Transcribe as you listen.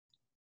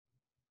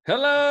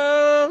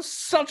Hello,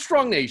 South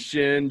Strong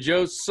Nation.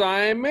 Joe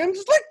Simons,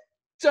 Lick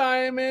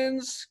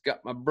Diamonds. Got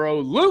my bro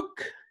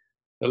Luke.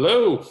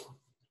 Hello.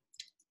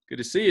 Good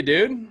to see you,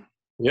 dude.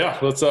 Yeah,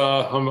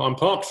 I'm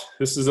pumped.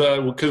 This is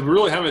because we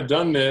really haven't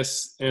done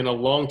this in a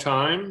long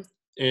time,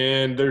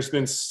 and there's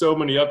been so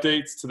many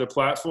updates to the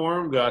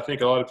platform that I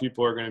think a lot of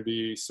people are going to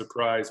be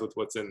surprised with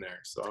what's in there.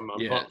 So I'm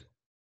Yeah. pumped.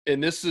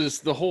 And this is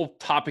the whole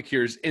topic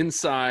here is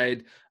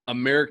inside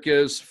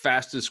America's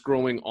fastest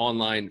growing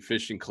online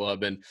fishing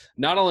club. And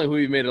not only have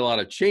we made a lot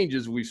of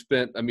changes, we've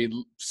spent,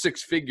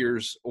 six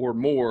figures or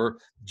more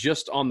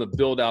just on the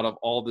build out of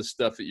all the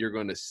stuff that you're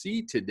going to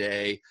see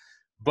today.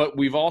 But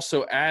we've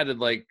also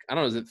added I don't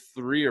know, is it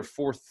 3,000 or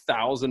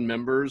 4,000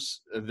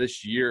 members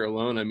this year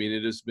alone? I mean,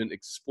 it has been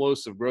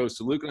explosive growth.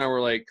 So Luke and I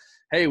were like,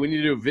 hey, we need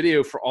to do a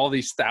video for all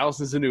these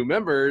thousands of new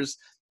members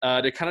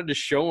to kind of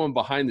just show them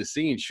behind the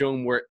scenes, show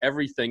them where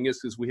everything is,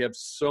 because we have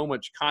so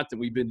much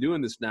content. We've been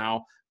doing this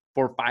now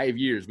for 5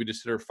 years. We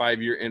just hit our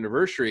 5-year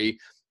anniversary,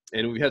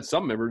 and we've had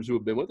some members who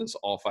have been with us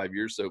all 5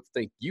 years. So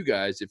thank you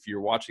guys if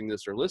you're watching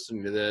this or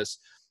listening to this.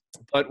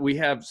 But we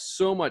have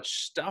so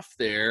much stuff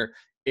there.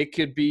 It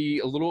could be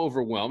a little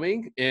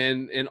overwhelming,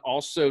 and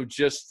also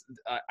just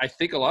I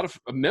think a lot of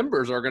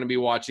members are going to be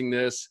watching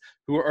this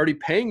who are already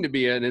paying to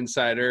be an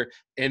insider,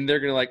 and they're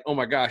going to like, oh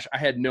my gosh, I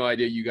had no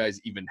idea you guys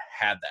even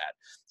had that.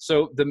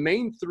 So the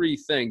main three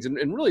things,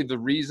 and really the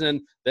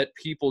reason that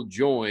people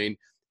join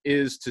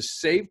is to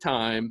save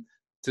time,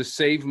 to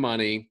save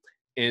money,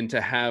 and to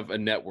have a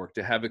network,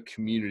 to have a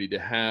community, to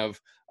have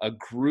a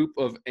group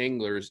of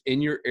anglers in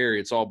your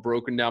area. It's all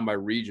broken down by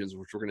regions,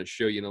 which we're going to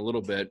show you in a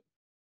little bit,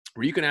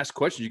 where you can ask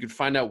questions. You can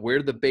find out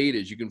where the bait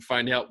is. You can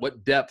find out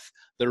what depth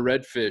the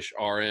redfish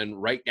are in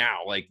right now.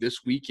 Like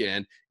this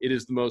weekend, it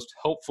is the most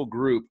helpful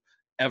group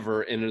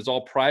ever, and it is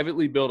all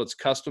privately built. It's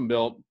custom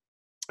built.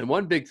 And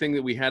one big thing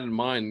that we had in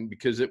mind,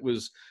 because it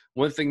was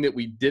one thing that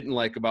we didn't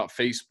like about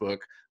Facebook,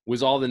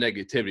 was all the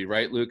negativity,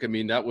 right, Luke? I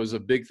mean, that was a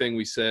big thing.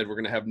 We said we're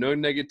going to have no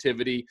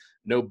negativity,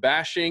 no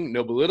bashing,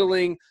 no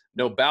belittling,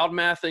 no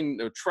bad-mouthing,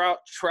 no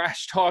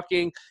trash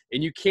talking,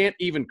 and you can't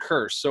even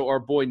curse. So our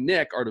boy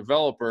Nick, our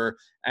developer,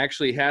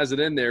 actually has it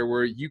in there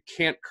where you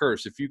can't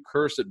curse. If you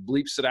curse, it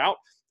bleeps it out.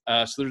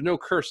 So there's no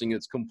cursing.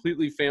 It's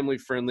completely family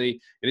friendly.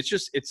 And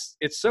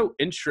it's so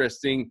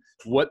interesting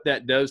what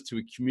that does to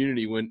a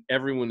community when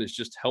everyone is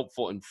just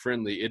helpful and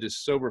friendly. It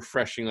is so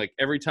refreshing. Like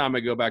every time I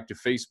go back to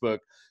Facebook,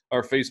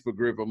 our Facebook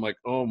group, I'm like,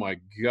 oh my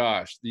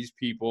gosh, these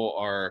people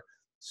are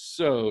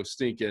so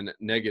stinking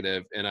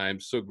negative. And I'm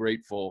so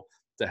grateful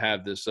to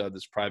have this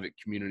private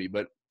community.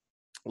 But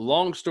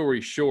long story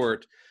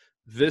short,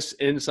 this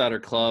insider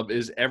club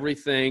is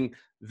everything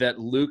that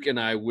Luke and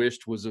I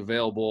wished was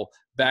available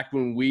back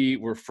when we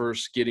were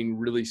first getting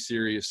really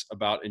serious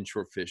about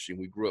inshore fishing.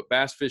 We grew up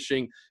bass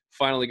fishing,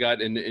 finally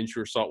got into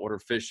inshore saltwater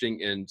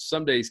fishing, and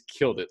some days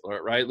killed it,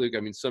 right, Luke? I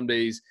mean, some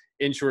days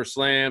inshore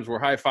slams, we're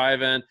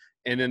high-fiving,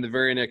 and then the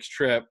very next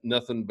trip,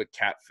 nothing but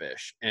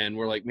catfish. And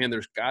we're like, man,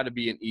 there's got to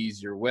be an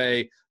easier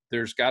way.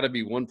 There's got to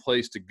be one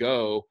place to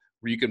go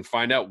where you can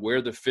find out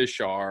where the fish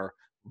are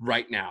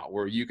right now,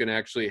 where you can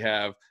actually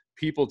have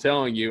people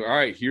telling you, all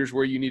right, here's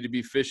where you need to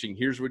be fishing.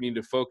 Here's what you need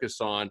to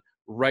focus on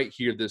right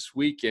here this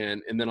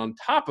weekend. And then on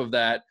top of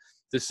that,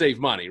 to save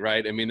money,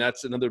 right? I mean,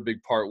 that's another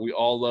big part. We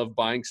all love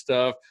buying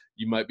stuff.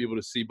 You might be able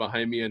to see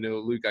behind me. I know,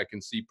 Luke, I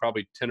can see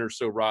probably 10 or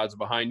so rods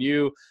behind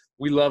you.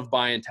 We love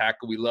buying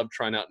tackle. We love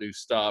trying out new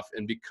stuff.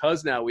 And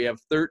because now we have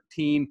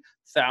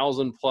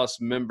 13,000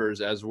 plus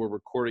members as we're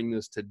recording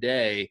this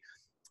today,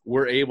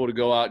 we're able to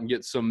go out and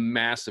get some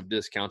massive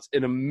discounts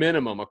in a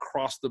minimum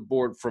across the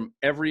board from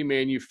every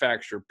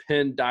manufacturer,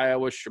 Penn,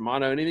 Daiwa,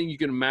 Shimano, anything you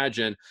can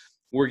imagine.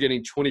 We're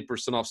getting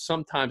 20% off,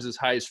 sometimes as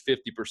high as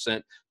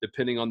 50%,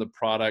 depending on the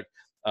product,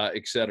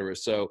 et cetera.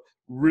 So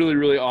really,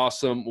 really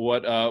awesome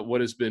what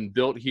has been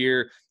built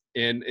here,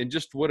 and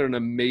just what an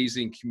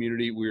amazing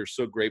community. We are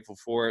so grateful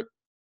for it.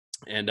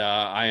 And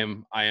I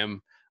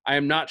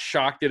am not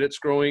shocked that it's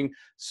growing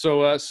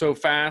so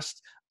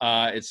fast.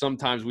 It's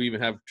sometimes we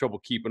even have trouble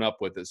keeping up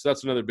with it. So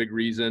that's another big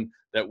reason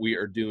that we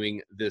are doing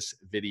this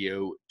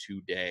video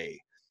today.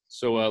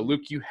 So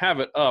Luke, you have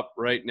it up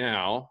right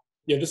now.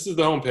 Yeah, this is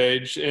the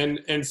homepage,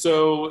 and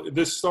so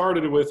this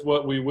started with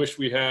what we wish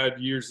we had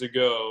years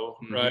ago,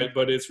 right?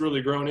 But it's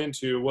really grown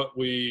into what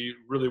we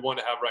really want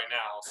to have right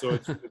now. So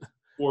it's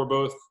for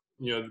both,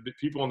 the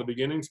people on the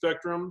beginning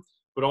spectrum,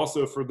 but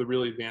also for the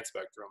really advanced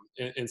spectrum.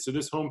 And so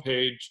this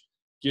homepage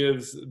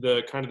gives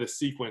the kind of the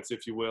sequence,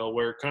 if you will,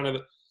 where kind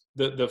of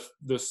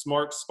the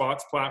Smart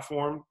Spots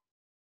platform,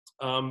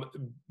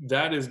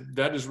 that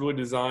is really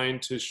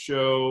designed to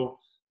show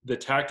the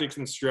tactics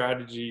and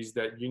strategies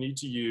that you need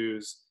to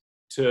use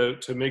to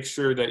make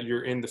sure that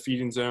you're in the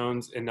feeding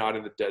zones and not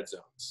in the dead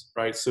zones,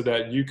 right? So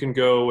that you can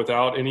go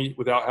without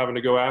having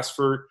to go ask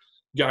for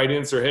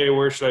guidance or, hey,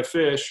 where should I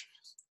fish?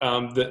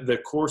 The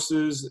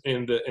courses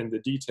and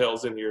the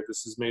details in here,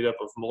 this is made up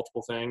of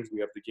multiple things. We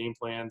have the game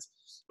plans,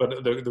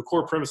 but the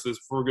core premises,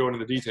 before we go into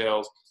the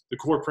details, the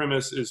core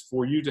premise is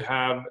for you to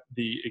have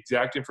the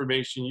exact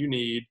information you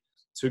need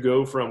to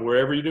go from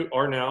wherever you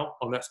are now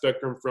on that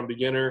spectrum, from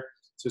beginner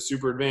to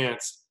super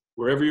advanced,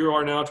 wherever you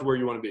are now to where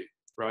you want to be,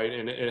 right?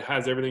 And it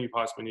has everything you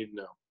possibly need to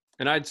know.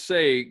 And I'd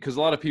say, because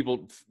a lot of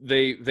people,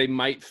 they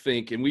might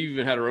think, and we've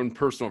even had our own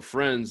personal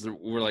friends that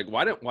were like,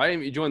 why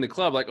didn't you join the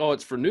club? Like, oh,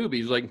 it's for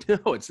newbies. Like,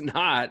 no, it's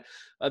not.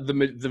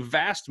 The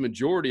vast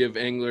majority of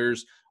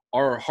anglers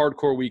are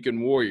hardcore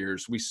weekend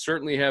warriors. We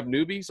certainly have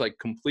newbies, like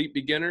complete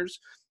beginners.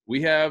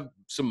 We have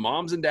some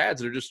moms and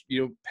dads that are just,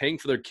 paying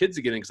for their kids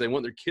to get in because they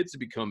want their kids to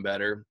become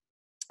better,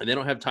 and they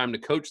don't have time to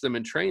coach them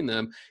and train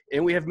them.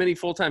 And we have many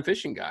full-time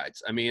fishing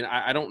guides. I mean,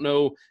 I don't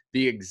know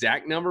the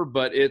exact number,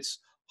 but it's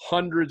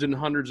hundreds and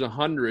hundreds and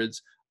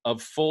hundreds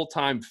of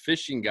full-time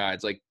fishing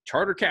guides. Like,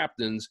 charter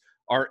captains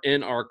are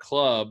in our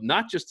club,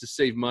 not just to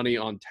save money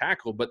on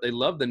tackle, but they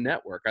love the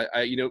network.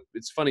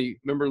 It's funny.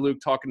 Remember Luke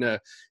talking to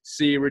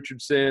C.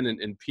 Richardson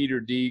and Peter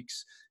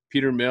Deeks,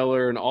 Peter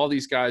Miller, and all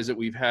these guys that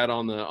we've had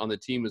on the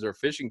team as our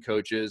fishing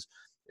coaches,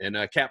 and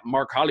Captain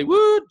Mark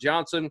Hollywood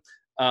Johnson.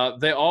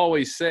 They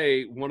always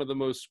say one of the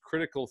most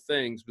critical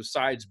things,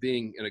 besides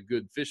being in a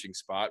good fishing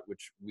spot,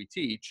 which we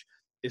teach,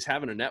 is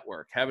having a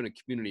network, having a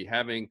community,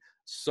 having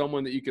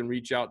someone that you can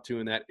reach out to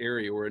in that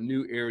area or a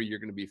new area you're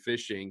going to be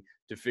fishing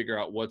to figure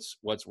out what's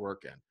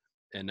working.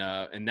 And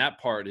that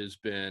part has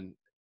been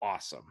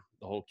awesome,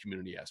 the whole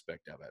community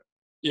aspect of it.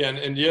 Yeah,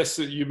 and yes,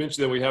 you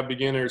mentioned that we have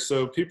beginners.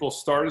 So people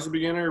start as a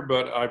beginner,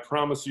 but I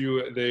promise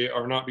you they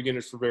are not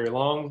beginners for very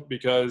long,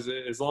 because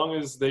as long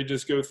as they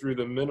just go through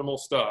the minimal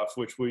stuff,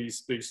 which we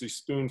basically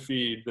spoon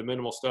feed the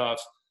minimal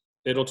stuff,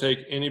 it'll take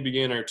any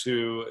beginner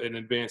to an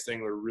advanced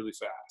angler really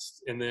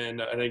fast. And then,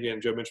 and again,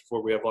 Joe mentioned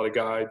before, we have a lot of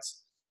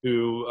guides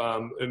who,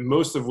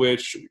 most of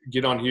which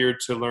get on here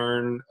to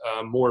learn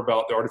more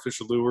about the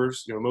artificial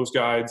lures. Most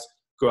guides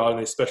go out and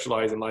they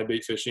specialize in live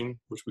bait fishing,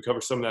 which we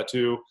cover some of that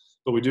too.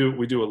 But we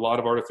do a lot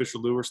of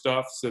artificial lure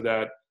stuff, so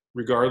that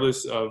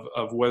regardless of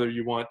whether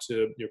you want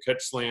to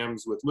catch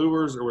slams with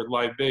lures or with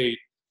live bait,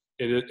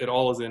 it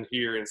all is in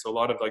here. And so a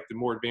lot of like the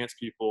more advanced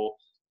people,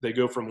 they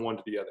go from one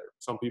to the other.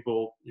 Some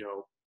people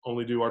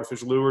only do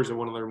artificial lures and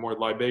want to learn more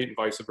live bait, and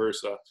vice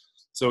versa.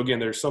 So again,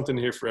 there's something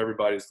here for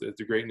everybody. It's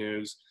the great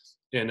news,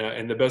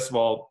 and the best of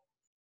all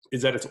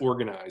is that it's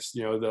organized.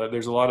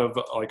 There's a lot of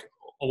like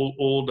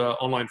old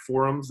online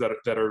forums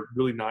that are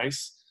really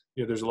nice.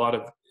 There's a lot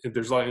of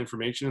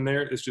information in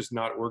there. It's just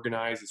not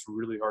organized. It's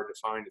really hard to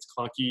find. It's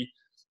clunky.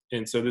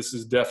 And so this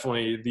is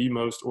definitely the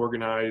most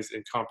organized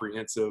and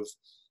comprehensive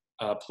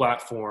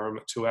platform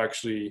to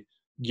actually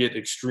get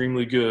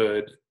extremely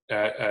good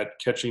at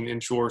catching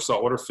inshore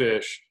saltwater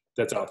fish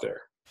that's out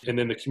there. And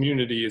then the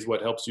community is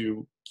what helps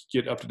you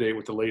get up to date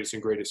with the latest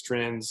and greatest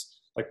trends.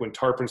 Like when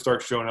tarpon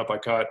starts showing up, I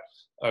caught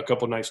a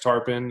couple nice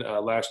tarpon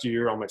last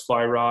year on my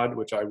fly rod,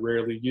 which I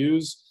rarely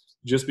use,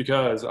 just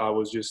because I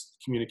was just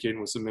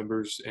communicating with some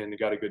members and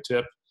got a good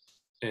tip,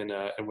 and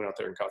went out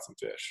there and caught some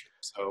fish.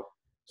 So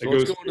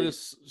let's go into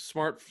this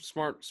smart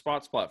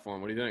spots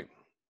platform. What do you think?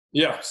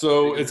 Yeah,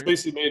 so it's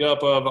basically made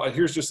up of,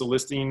 here's just a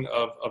listing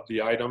of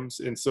the items.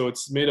 And so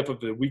it's made up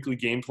of the weekly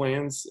game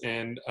plans,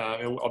 and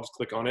I'll just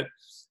click on it.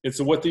 And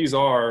so what these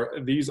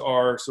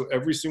are, so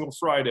every single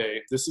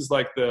Friday, this is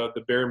like the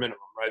bare minimum,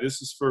 right?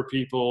 This is for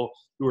people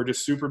who are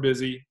just super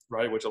busy,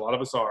 right? Which a lot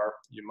of us are.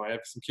 You might have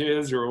some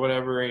kids or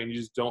whatever, and you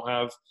just don't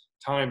have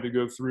time to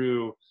go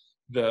through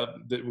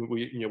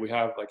we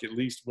have like at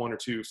least one or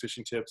two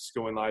fishing tips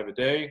going live a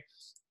day.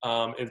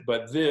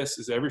 But this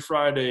is every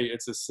Friday.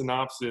 It's a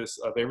synopsis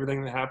of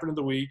everything that happened in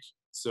the week.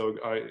 So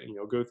I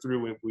go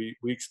through, we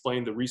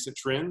explain the recent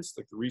trends,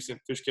 like the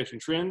recent fish catching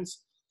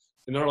trends.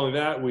 And not only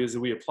that,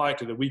 we apply it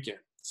to the weekend.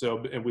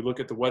 So, and we look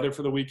at the weather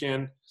for the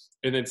weekend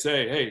and then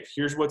say, hey,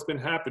 here's what's been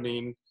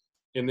happening.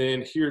 And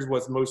then here's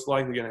what's most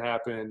likely going to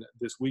happen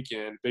this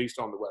weekend based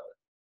on the weather.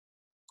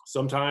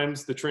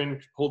 Sometimes the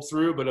trend holds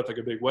through, but if like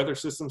a big weather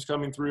system's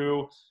coming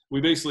through, we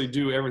basically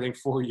do everything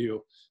for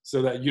you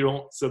so that you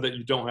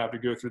don't have to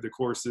go through the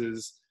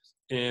courses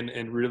and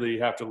really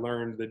have to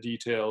learn the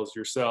details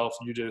yourself.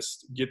 You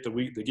just get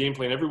the game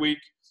plan every week,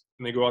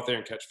 and then go out there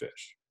and catch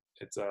fish.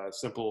 It's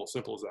simple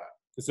as that.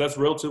 So that's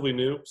relatively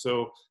new.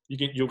 So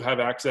you'll have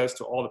access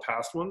to all the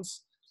past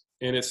ones,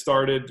 and it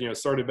started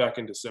back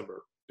in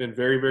December. Been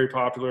very, very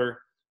popular.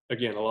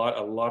 Again, a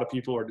lot of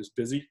people are just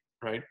busy,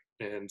 right?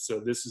 And so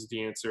this is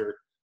the answer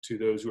to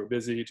those who are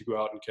busy to go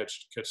out and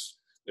catch.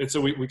 And so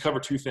we cover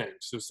two things.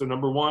 So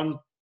number one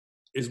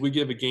is we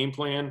give a game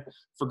plan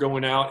for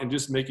going out and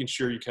just making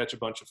sure you catch a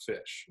bunch of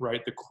fish,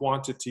 right? The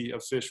quantity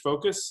of fish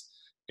focus.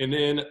 And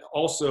then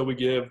also we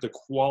give the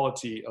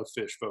quality of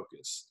fish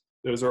focus.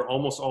 Those are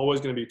almost always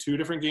going to be two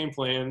different game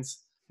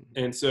plans.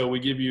 And so we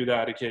give you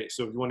that. Okay,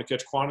 so if you want to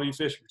catch quantity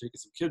fish, if you're taking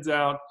some kids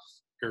out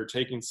or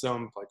taking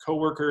some like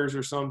coworkers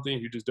or something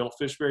who just don't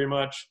fish very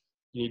much,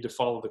 you need to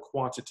follow the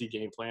quantity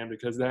game plan,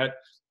 because that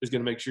is going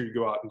to make sure you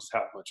go out and just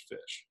have a bunch of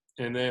fish.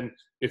 And then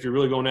if you're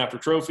really going after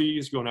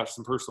trophies, going after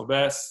some personal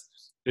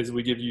bests, is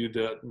we give you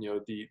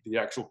the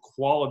actual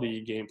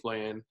quality game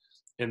plan,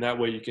 and that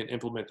way you can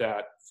implement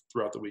that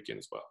throughout the weekend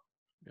as well.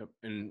 Yep.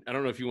 And I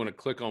don't know if you want to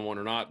click on one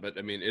or not, but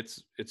I mean,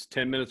 it's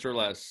 10 minutes or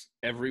less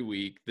every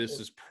week. This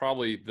is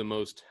probably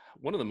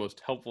one of the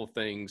most helpful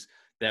things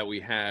that we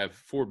have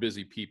for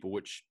busy people,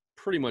 which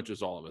pretty much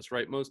is all of us,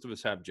 right? Most of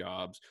us have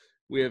jobs,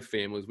 we have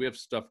families, we have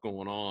stuff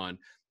going on.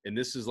 And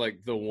this is like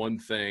the one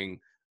thing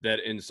that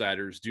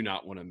insiders do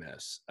not want to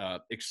miss,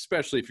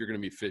 especially if you're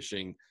going to be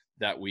fishing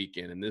that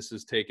weekend. And this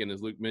is taken,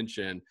 as Luke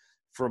mentioned,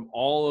 from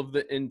all of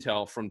the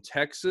intel from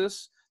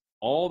Texas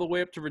all the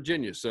way up to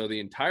Virginia. So the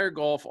entire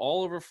Gulf,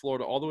 all over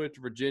Florida, all the way up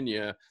to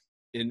Virginia,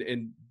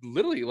 and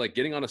literally like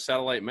getting on a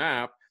satellite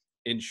map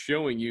and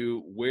showing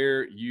you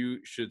where you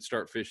should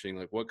start fishing,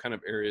 like what kind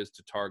of areas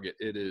to target.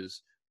 It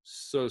is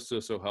so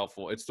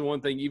helpful. It's the one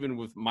thing, even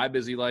with my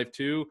busy life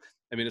too.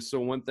 I mean, it's the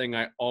one thing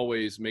I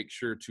always make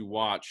sure to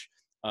watch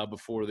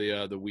before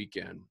the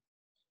weekend.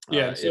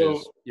 Yeah.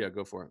 So yeah,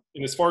 go for it.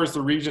 And as far as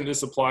the region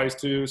this applies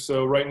to,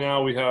 so right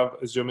now we have,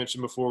 as Joe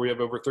mentioned before, we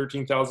have over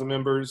 13,000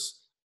 members.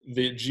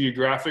 The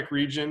geographic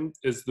region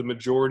is the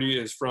majority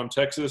is from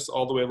Texas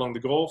all the way along the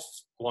Gulf,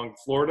 along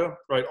Florida,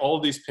 right? All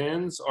of these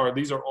pins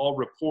these are all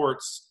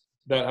reports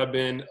that have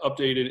been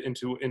updated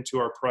into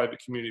our private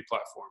community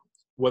platform,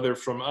 whether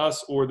from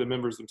us or the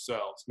members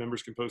themselves.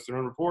 Members can post their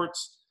own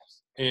reports.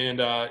 And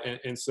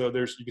so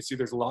you can see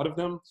there's a lot of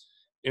them.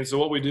 And so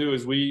what we do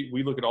is we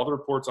look at all the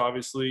reports,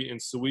 obviously, and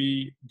so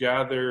we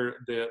gather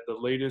the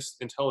latest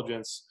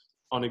intelligence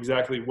on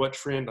exactly what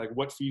trend, like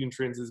what feeding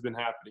trends has been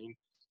happening,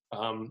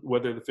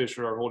 whether the fish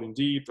are holding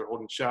deep, they're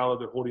holding shallow,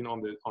 they're holding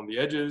on the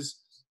edges,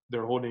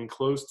 they're holding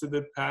close to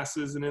the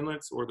passes and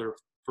inlets, or they're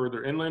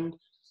further inland,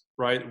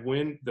 right?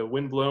 The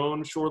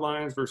wind-blown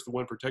shorelines versus the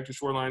wind-protected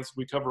shorelines,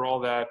 we cover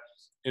all that,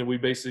 and we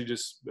basically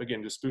just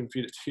spoon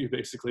feed it to you,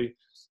 basically.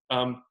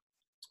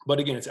 But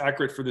again, it's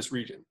accurate for this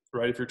region,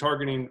 right? If you're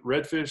targeting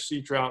redfish,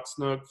 sea trout,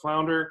 snook,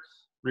 flounder,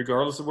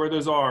 regardless of where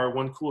those are,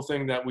 one cool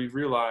thing that we've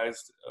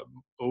realized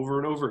over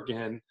and over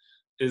again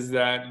is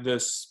that the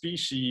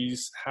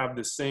species have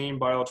the same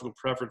biological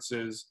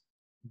preferences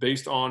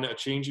based on a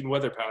changing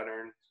weather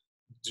pattern,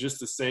 just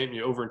the same.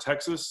 Over in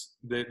Texas,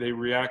 they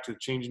react to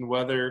changing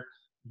weather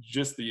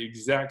just the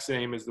exact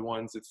same as the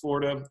ones at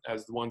Florida,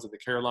 as the ones in the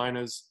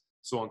Carolinas,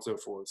 so on and so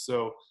forth.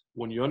 So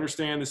when you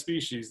understand the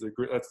species,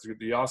 that's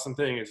the awesome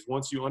thing is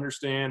once you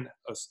understand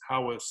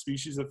how a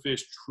species of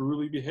fish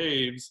truly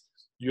behaves,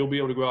 you'll be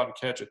able to go out and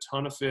catch a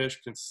ton of fish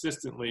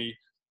consistently,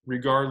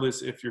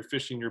 regardless if you're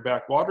fishing your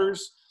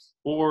backwaters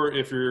or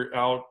if you're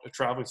out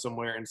traveling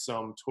somewhere in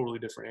some totally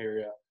different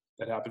area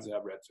that happens to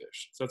have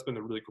redfish. So that's been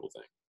the really cool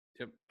thing.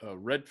 Yep. A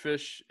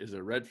redfish is a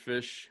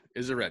redfish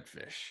is a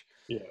redfish.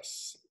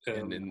 Yes.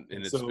 And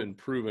it's been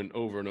proven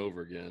over and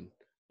over again.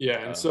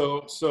 Yeah, and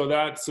so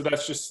that's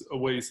just a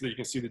way so that you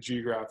can see the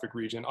geographic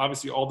region.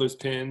 Obviously, all those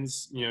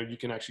pins, you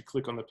can actually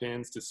click on the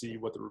pins to see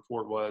what the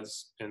report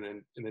was, and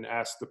then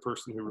ask the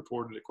person who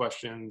reported the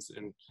questions,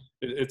 and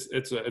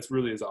it's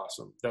really is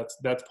awesome.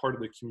 That's part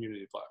of the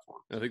community platform.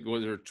 I think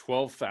there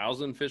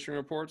 12,000 fishing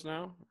reports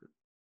now.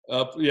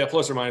 Yeah,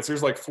 plus or minus.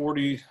 There's like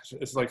 40.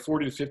 It's like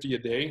 40 to 50 a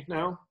day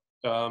now.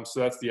 So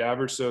that's the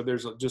average. So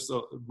there's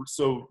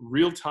so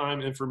real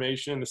time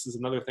information. This is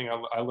another thing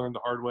I learned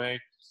the hard way.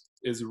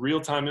 Is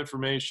real-time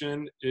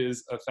information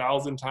is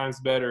 1,000 times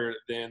better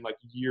than like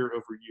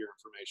year-over-year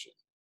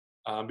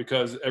information,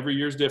 because every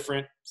year is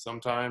different.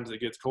 Sometimes it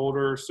gets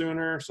colder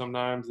sooner,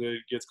 sometimes it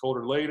gets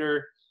colder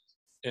later,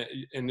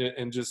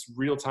 and just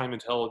real-time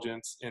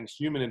intelligence and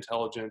human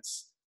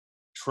intelligence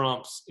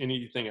trumps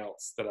anything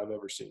else that I've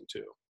ever seen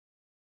too.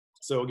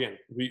 So again,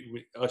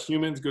 we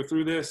humans go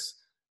through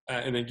this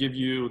and then give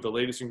you the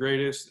latest and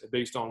greatest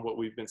based on what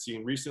we've been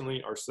seeing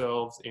recently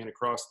ourselves and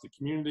across the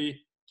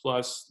community,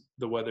 plus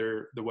the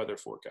weather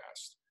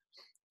forecast.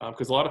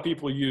 Because a lot of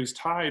people use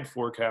tide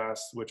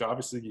forecasts, which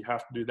obviously you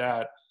have to do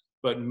that.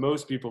 But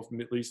most people,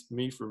 at least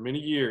me for many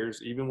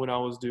years, even when I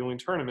was doing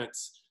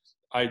tournaments,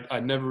 I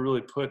never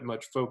really put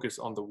much focus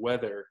on the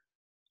weather.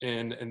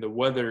 And the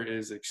weather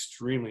is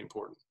extremely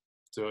important.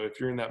 So if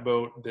you're in that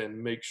boat,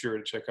 then make sure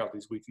to check out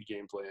these weekly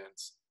game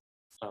plans.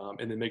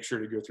 And then make sure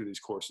to go through these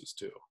courses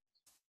too.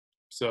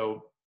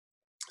 So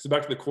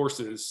back to the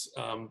courses.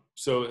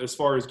 So as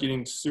far as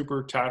getting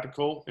super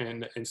tactical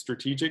and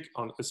strategic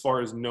as far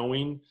as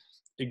knowing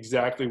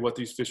exactly what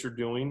these fish are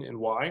doing and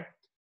why,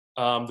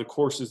 the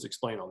courses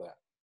explain all that.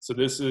 So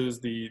this is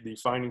the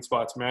Finding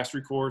Spots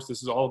Mastery course.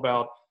 This is all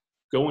about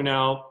going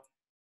out,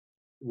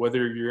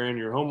 whether you're in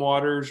your home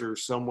waters or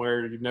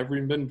somewhere you've never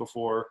even been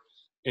before,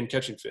 and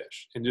catching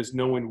fish and just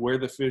knowing where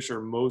the fish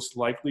are most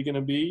likely going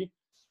to be.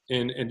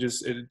 And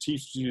just, it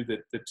teaches you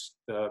that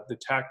the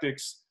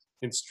tactics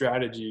and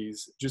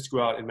strategies just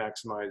go out and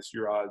maximize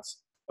your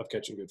odds of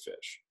catching good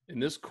fish. In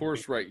this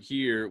course right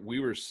here, we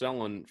were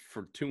selling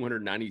for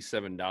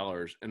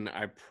 $297. And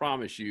I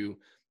promise you,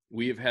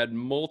 we have had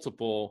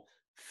multiple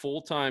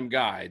full-time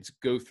guides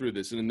go through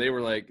this. And they were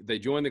like, they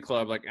joined the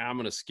club, like, I'm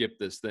going to skip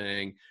this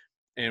thing.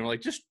 And we're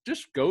like, just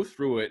go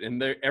through it.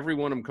 And every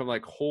one of them come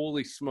like,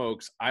 holy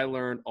smokes, I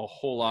learned a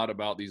whole lot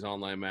about these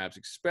online maps,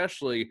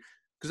 especially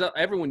because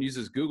everyone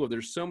uses Google.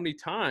 There's so many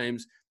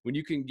times when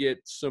you can get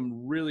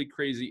some really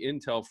crazy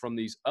intel from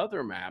these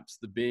other maps,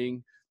 the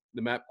Bing,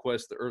 the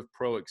MapQuest, the Earth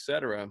Pro,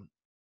 etc.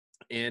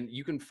 And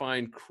you can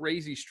find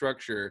crazy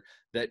structure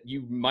that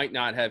you might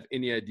not have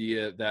any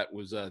idea that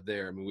was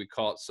there. I mean, we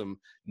call it some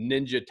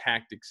ninja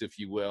tactics, if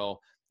you will,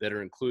 that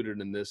are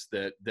included in this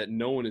that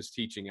no one is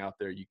teaching out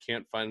there. You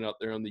can't find it out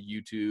there on the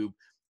YouTube.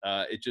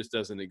 It just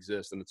doesn't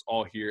exist, and it's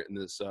all here in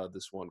this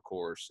this one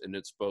course. And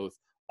it's both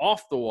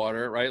off the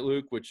water, right,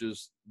 Luke, which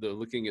is the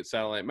looking at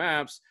satellite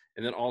maps,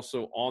 and then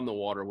also on the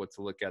water, what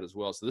to look at as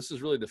well. So this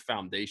is really the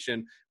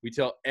foundation. We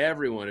tell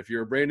everyone, if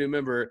you're a brand new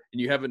member and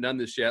you haven't done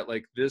this yet,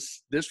 like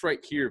this right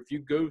here, if you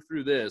go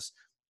through this,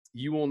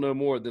 you will know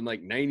more than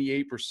like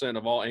 98%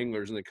 of all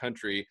anglers in the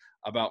country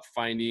about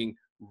finding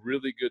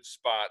really good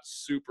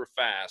spots super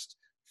fast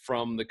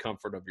from the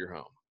comfort of your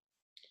home.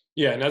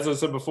 Yeah, and as I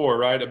said before,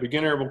 right, a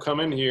beginner will come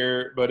in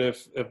here, but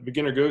if a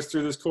beginner goes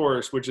through this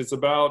course, which it's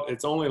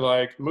only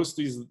like, most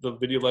of the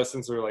video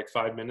lessons are like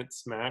 5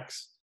 minutes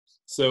max.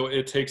 So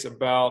it takes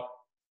about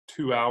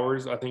 2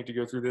 hours, I think, to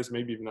go through this,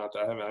 maybe even not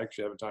that. I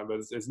haven't time, but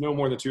it's no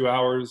more than 2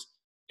 hours.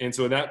 And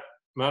so in that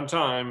amount of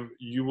time,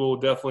 you will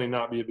definitely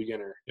not be a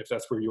beginner if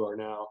that's where you are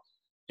now.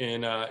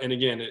 And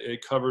again,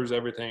 it covers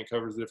everything. It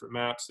covers the different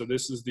maps. So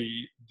this is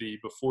the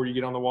before you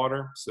get on the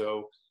water.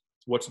 So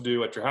what to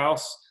do at your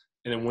house.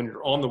 And then when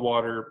you're on the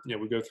water,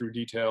 we go through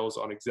details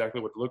on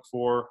exactly what to look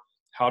for,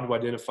 how to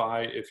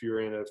identify if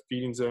you're in a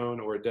feeding zone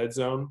or a dead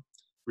zone.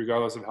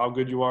 Regardless of how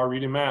good you are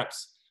reading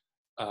maps,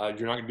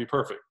 you're not going to be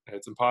perfect.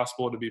 It's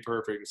impossible to be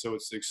perfect. So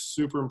it's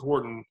super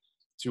important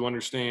to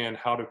understand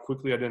how to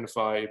quickly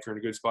identify if you're in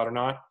a good spot or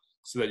not,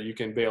 so that you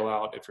can bail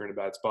out if you're in a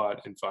bad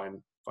spot and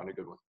find a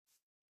good one.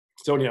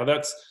 So anyhow,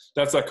 that's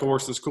that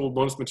course. There's cool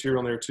bonus material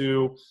in there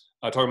too.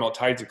 Talking about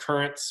tides and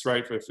currents,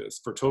 right?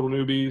 For total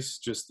newbies,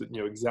 just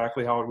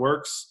exactly how it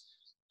works.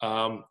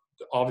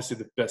 Obviously,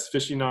 the best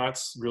fishing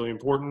knots, really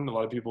important. A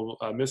lot of people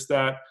miss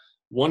that.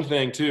 One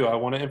thing too, I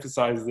want to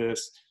emphasize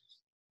this.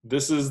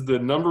 This is the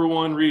number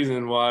one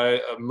reason why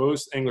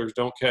most anglers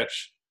don't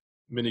catch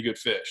many good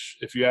fish.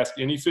 If you ask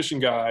any fishing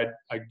guide,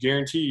 I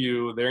guarantee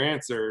you their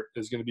answer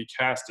is going to be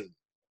casting.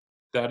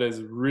 That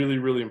is really,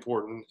 really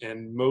important.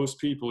 And most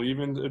people,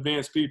 even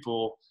advanced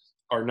people,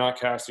 are not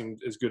casting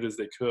as good as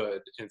they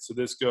could. And so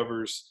this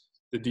covers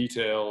the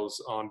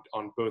details on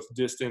both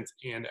distance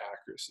and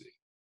accuracy.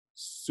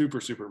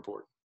 Super, super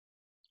important.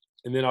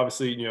 And then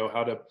obviously,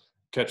 how to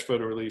catch,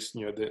 photo, release,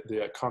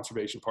 the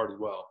conservation part as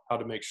well. How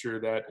to make sure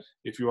that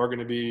if you are going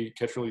to be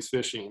catch and release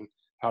fishing,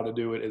 how to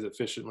do it as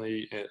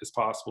efficiently as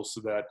possible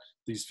so that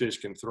these fish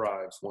can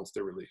thrive once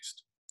they're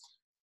released.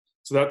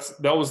 So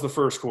that was the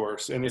first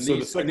course. And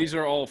so these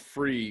are all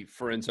free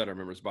for Insider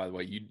members, by the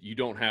way. You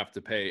don't have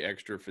to pay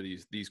extra for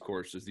these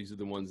courses. These are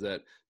the ones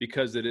that,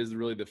 because it is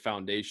really the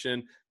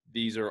foundation,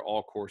 these are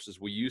all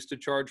courses we used to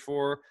charge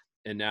for,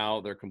 and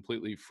now they're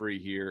completely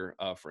free here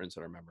for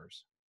Insider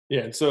members.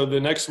 Yeah, and so the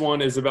next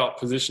one is about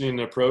positioning and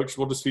approach.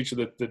 We'll just feature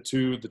the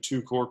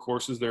two core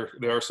courses. There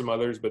are some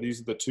others, but these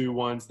are the two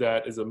ones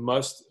that is a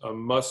must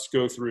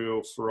go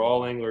through for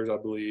all anglers, I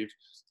believe.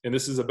 And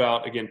this is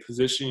about, again,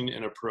 positioning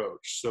and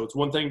approach. So it's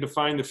one thing to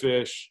find the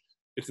fish.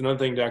 It's another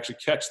thing to actually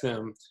catch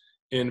them.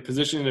 And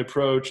positioning and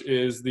approach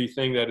is the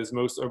thing that is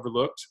most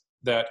overlooked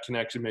that can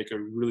actually make a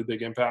really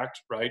big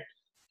impact, right?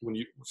 When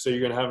you say you're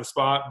going to have a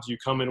spot, do you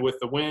come in with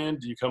the wind?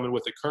 Do you come in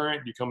with the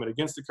current? Do you come in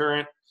against the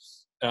current?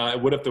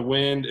 What if the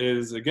wind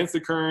is against the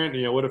current?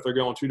 What if they're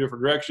going two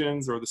different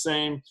directions or the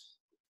same?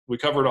 We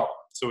cover it all.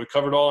 So we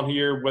covered all in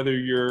here, whether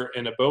you're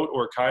in a boat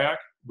or a kayak,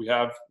 we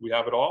have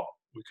it all.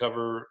 We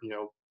cover,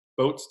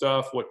 boat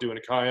stuff, what to do in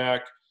a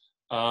kayak,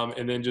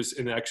 and then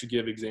actually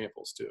give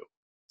examples too.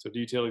 So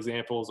detailed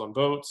examples on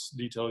boats,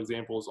 detailed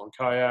examples on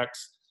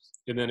kayaks,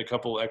 and then a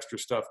couple extra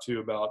stuff too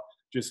about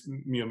just,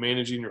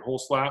 managing your whole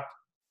slap.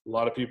 A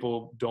lot of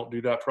people don't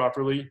do that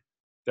properly.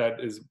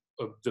 That is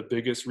the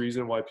biggest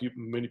reason why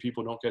many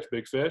people don't catch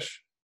big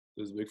fish.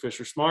 Those big fish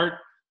are smart,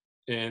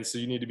 and so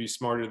you need to be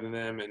smarter than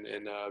them and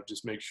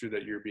just make sure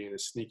that you're being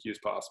as sneaky as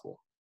possible.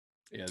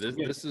 Yeah,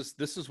 this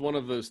is one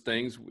of those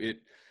things.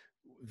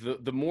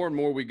 The more and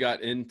more we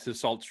got into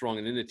Salt Strong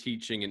and into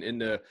teaching and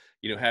into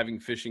having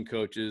fishing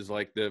coaches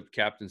like the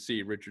Captain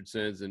C.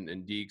 Richardsons and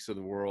Deeks of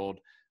the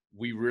world,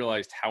 we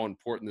realized how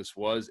important this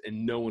was,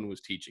 and no one was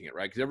teaching it,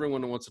 right? Because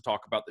everyone wants to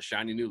talk about the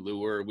shiny new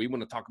lure. We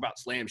want to talk about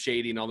slam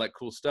shading, all that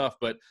cool stuff.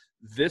 But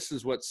this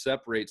is what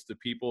separates the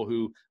people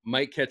who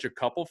might catch a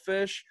couple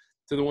fish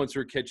to the ones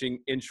who are catching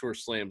inshore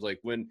slams. Like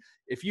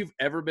if you've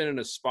ever been in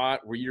a spot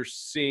where you're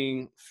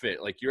seeing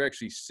like you're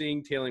actually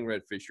seeing tailing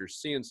redfish, you're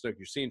seeing snook,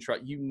 you're seeing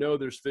trout,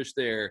 there's fish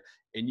there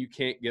and you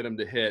can't get them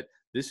to hit.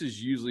 This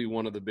is usually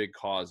one of the big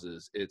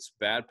causes. It's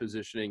bad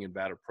positioning and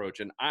bad approach.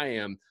 And I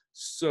am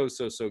so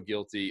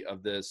guilty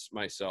of this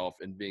myself,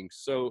 and being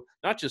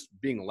not just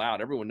being loud.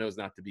 Everyone knows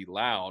not to be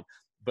loud,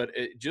 but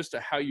just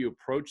how you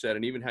approach that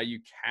and even how you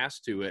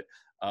cast to it.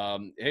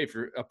 Hey, if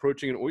you're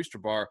approaching an oyster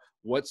bar,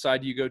 what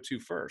side do you go to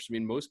first? I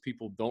mean, most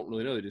people don't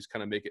really know. They just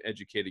kind of make an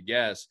educated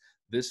guess.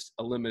 This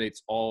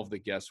eliminates all of the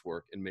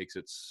guesswork and makes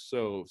it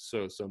so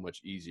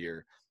much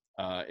easier.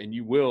 And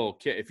you will,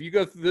 if you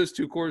go through those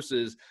 2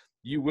 courses,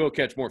 you will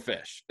catch more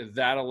fish.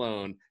 That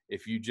alone,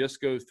 if you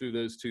just go through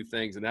those 2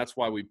 things, and that's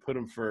why we put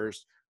them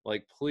first.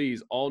 Like,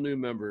 please, all new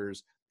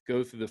members,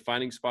 go through the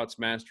Finding Spots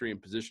Mastery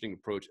and Positioning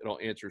Approach. It'll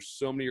answer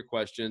so many of your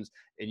questions,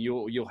 and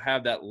you'll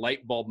have that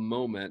light bulb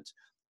moment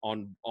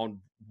on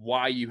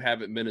why you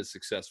haven't been as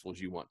successful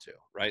as you want to.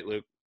 Right,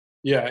 Luke?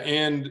 Yeah,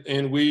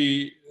 and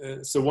we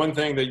so one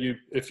thing that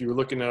if you were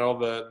looking at all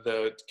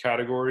the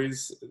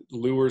categories,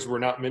 lures were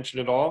not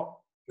mentioned at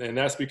all, and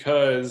that's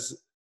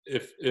because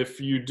if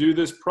you do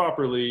this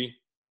properly,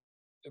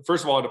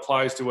 first of all, it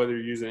applies to whether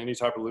you're using any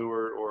type of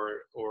lure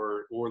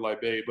or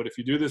live bait. But if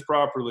you do this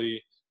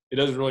properly, it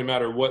doesn't really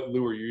matter what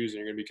lure you're using.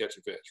 You're going to be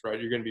catching fish, right?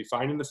 You're going to be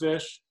finding the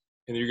fish,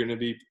 and you're going to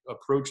be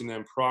approaching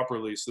them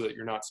properly so that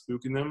you're not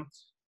spooking them.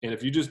 And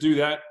if you just do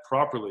that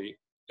properly,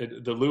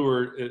 the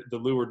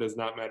lure does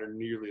not matter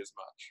nearly as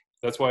much.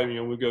 That's why,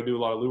 we go do a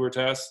lot of lure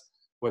tests,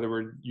 whether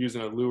we're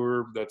using a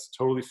lure that's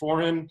totally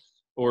foreign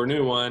or a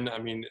new one. I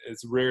mean,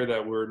 it's rare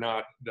that we're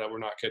not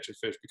catching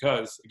fish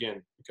because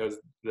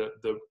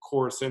the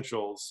core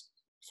essentials,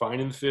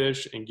 finding the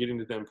fish and getting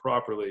to them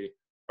properly,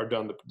 are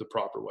done the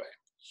proper way.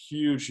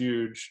 Huge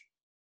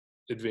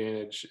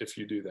advantage if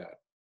you do that.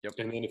 Yep.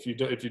 And then if you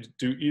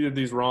do either of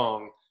these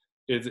wrong,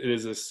 it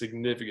is a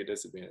significant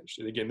disadvantage.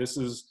 And again, this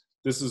is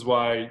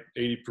why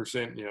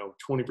 80%,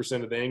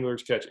 20% of the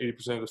anglers catch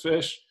 80% of the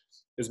fish,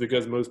 is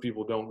because most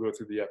people don't go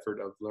through the effort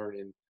of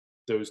learning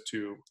those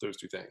two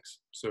things.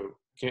 So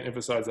can't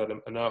emphasize that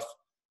enough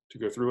to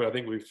go through it. I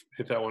think we've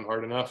hit that one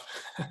hard enough.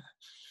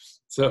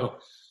 So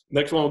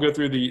next one, we'll go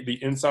through the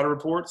insider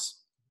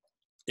reports.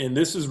 And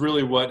this is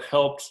really what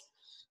helped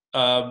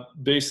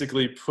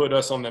basically put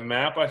us on the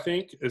map, I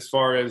think, as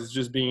far as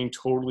just being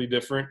totally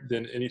different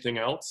than anything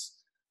else.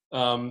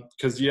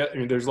 Because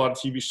there's a lot of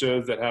TV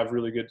shows that have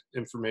really good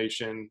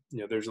information.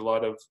 There's a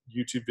lot of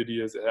YouTube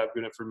videos that have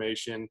good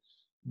information,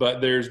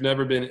 but there's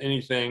never been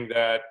anything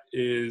that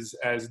is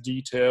as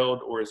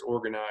detailed or as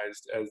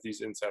organized as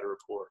these insider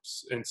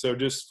reports. And so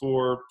just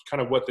for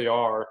kind of what they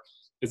are,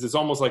 is it's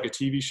almost like a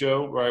TV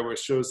show, right, where it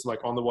shows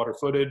like on the water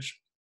footage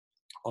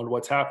on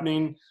what's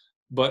happening.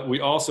 But we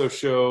also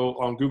show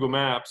on Google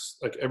Maps,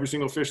 like every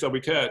single fish that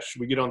we catch,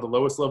 we get on the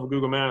lowest level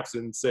Google Maps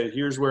and say,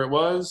 here's where it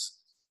was.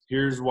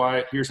 Here's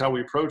how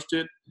we approached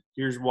it.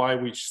 Here's why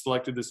we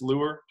selected this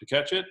lure to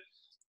catch it.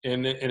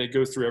 And it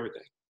goes through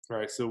everything,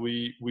 right? So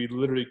we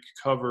literally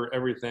cover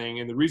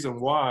everything. And the reason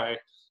why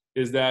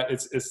is that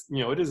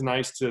it is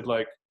nice to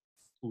like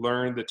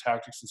learn the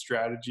tactics and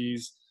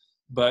strategies,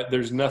 but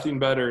there's nothing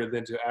better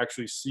than to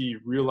actually see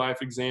real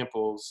life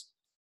examples,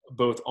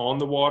 both on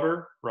the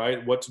water,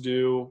 right? What to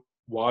do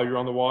while you're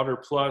on the water,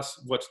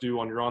 plus what to do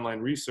on your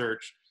online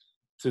research,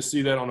 to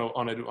see that on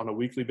a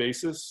weekly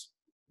basis,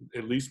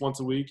 at least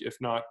once a week, if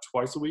not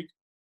twice a week,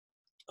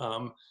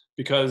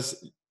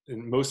 because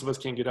most of us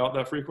can't get out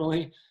that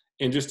frequently.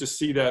 And just to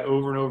see that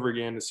over and over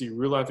again, to see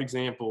real life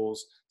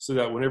examples, so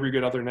that whenever you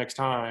get out there next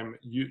time,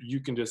 you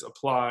can just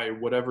apply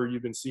whatever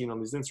you've been seeing on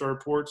these insider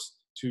reports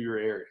to your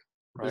area,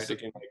 right?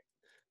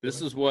 This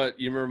is what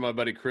you remember my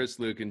buddy Chris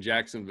Luke in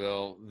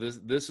Jacksonville.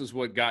 This is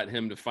what got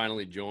him to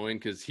finally join,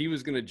 because he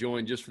was going to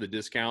join just for the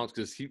discounts,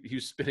 because he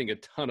was spending a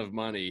ton of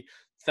money,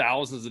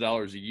 thousands of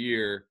dollars a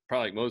year,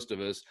 probably like most of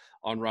us,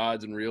 on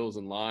rods and reels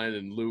and line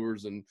and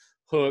lures and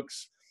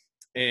hooks.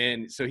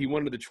 And so he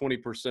wanted the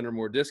 20% or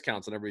more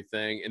discounts on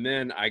everything. And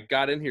then I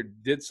got in here,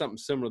 did something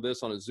similar to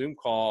this on a Zoom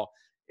call.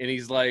 And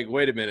he's like,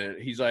 wait a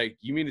minute. He's like,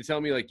 you mean to tell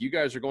me like you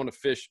guys are going to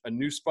fish a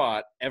new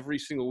spot every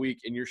single week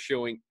and you're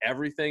showing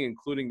everything,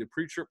 including the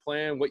pre-trip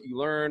plan, what you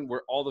learned,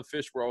 where all the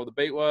fish, where all the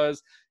bait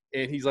was?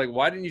 And he's like,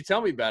 why didn't you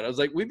tell me about it? I was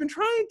like, we've been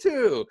trying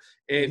to.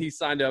 And he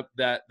signed up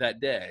that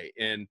day.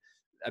 And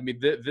I mean,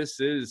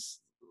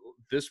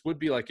 this would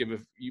be like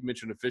if you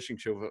mentioned a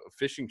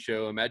fishing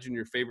show, imagine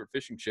your favorite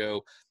fishing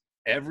show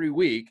every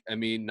week. I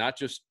mean, not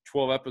just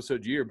 12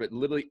 episodes a year, but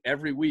literally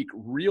every week,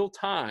 real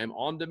time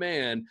on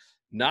demand.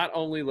 Not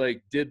only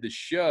like did the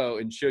show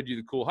and showed you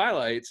the cool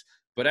highlights,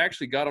 but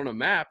actually got on a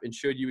map and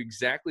showed you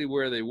exactly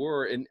where they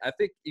were. And I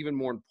think even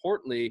more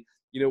importantly,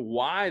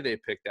 why they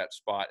picked that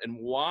spot and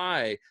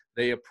why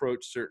they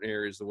approached certain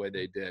areas the way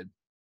they did.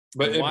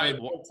 But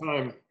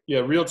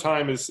real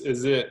time is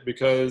it,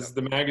 because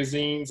the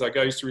magazines, like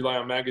I used to rely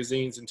on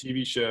magazines and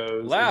TV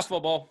shows.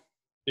 Laughable.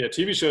 Yeah,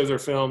 TV shows are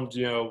filmed,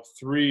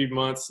 3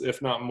 months,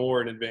 if not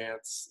more, in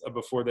advance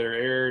before they're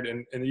aired.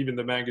 And even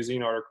the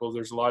magazine articles,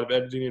 there's a lot of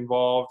editing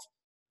involved.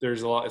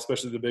 There's a lot,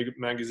 especially the big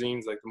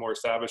magazines, like the more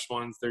established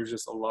ones. There's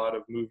just a lot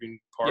of moving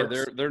parts.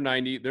 Yeah, they're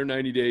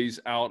 90 days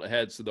out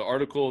ahead. So the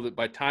article, that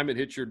by the time it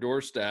hits your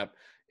doorstep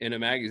in a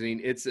magazine,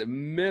 it's a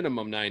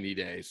minimum 90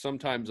 days,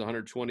 sometimes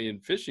 120. In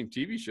fishing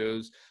TV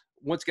shows,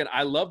 once again,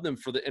 I love them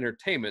for the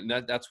entertainment,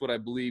 and that's what I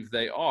believe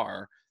they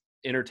are.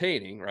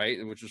 Entertaining, right?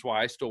 And which is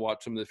why I still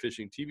watch some of the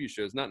fishing TV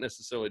shows, not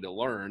necessarily to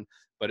learn,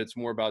 but it's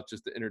more about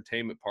just the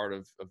entertainment part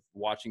of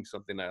watching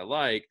something that I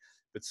like.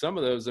 But some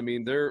of those, I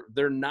mean, they're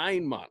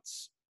 9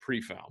 months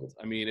pre-found.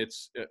 I mean,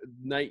 it's a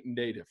night and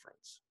day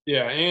difference.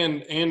 Yeah,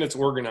 and it's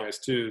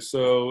organized too.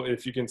 So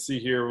if you can see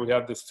here, we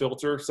have this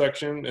filter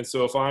section, and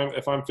so if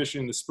I'm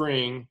fishing in the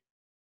spring,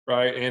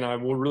 right, and I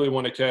will really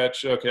want to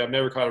catch, okay, I've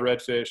never caught a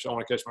redfish, I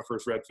want to catch my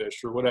first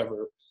redfish or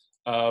whatever.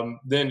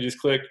 Then you just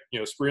click,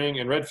 spring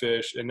and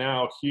redfish, and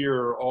now here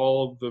are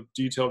all the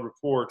detailed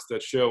reports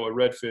that show a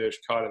redfish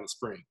caught in the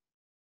spring,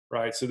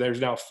 right? So there's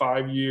now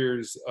 5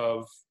 years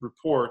of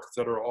reports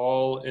that are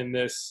all in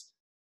this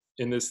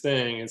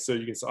thing, and so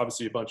you can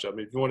obviously a bunch of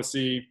them. If you want to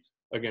see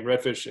again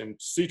redfish and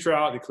sea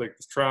trout, you click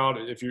this trout.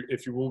 If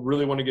you will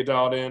really want to get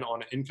dialed in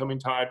on an incoming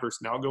tide versus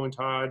an outgoing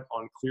tide,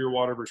 on clear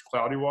water versus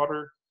cloudy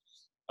water,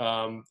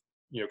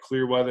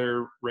 clear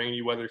weather,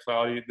 rainy weather,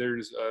 cloudy,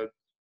 there's a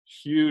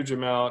huge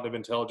amount of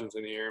intelligence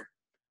in the air.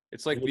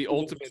 It's like the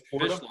ultimate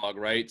fish log,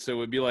 right? So it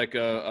would be like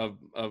a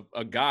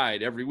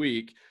guide every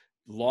week,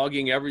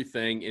 logging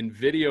everything in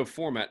video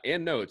format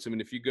and notes. I mean,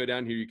 if you go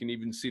down here, you can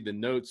even see the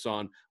notes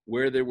on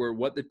where they were,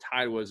 what the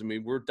tide was. I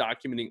mean, we're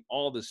documenting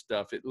all this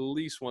stuff at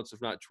least once,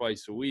 if not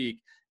twice a week.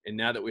 And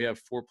now that we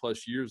have 4+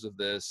 years of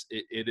this,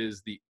 it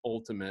is the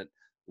ultimate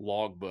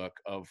logbook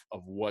of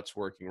what's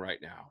working right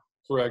now.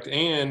 Correct.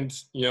 And,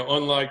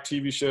 unlike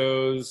TV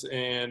shows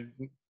and,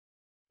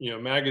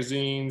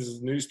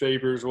 magazines,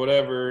 newspapers,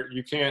 whatever,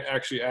 you can't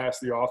actually ask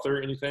the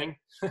author anything,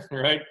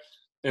 right?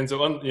 And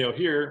so,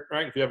 here,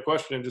 right, if you have a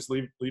question, just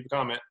leave a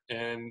comment,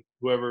 and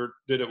whoever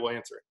did it will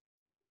answer it.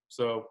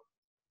 So,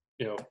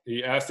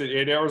 he asked it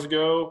 8 hours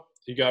ago,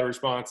 he got a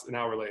response an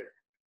hour later.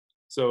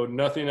 So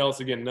nothing else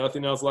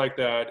like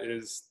that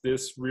is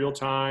this real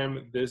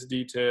time, this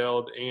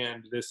detailed,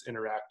 and this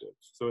interactive.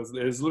 So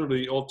it's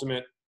literally the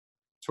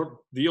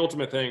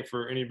ultimate thing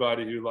for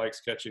anybody who likes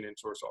catching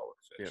inshore saltwater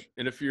fish. Yeah.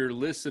 And if you're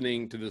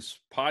listening to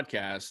this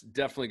podcast,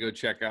 definitely go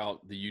check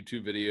out the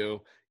YouTube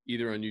video,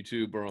 either on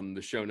YouTube or on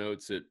the show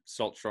notes at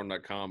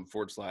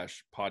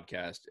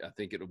saltstrong.com/podcast. I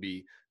think it'll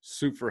be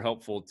super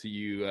helpful to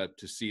you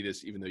to see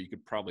this, even though you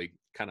could probably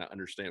kind of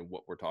understand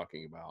what we're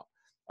talking about.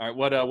 All right,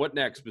 what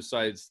next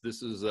besides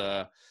this is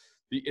the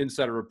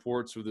insider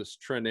reports with this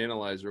trend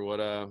analyzer?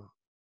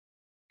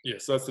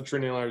 Yes, that's the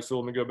trend analyzer. So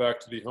let me go back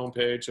to the home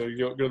page. So you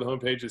go to the home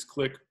page, just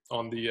click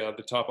on the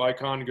top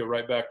icon and go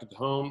right back to the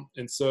home.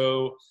 And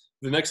so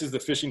the next is the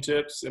fishing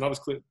tips, and I'll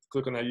just click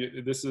on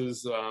that. This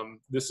is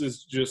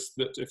just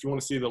if you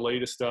want to see the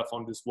latest stuff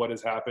on just what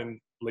has happened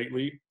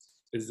lately,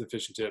 is the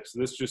fishing tips. So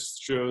this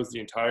just shows the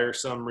entire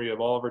summary of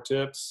all of our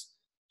tips.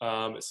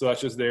 So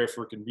that's just there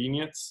for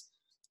convenience.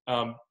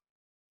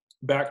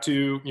 Back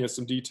to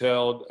some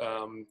detailed.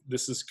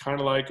 This is kind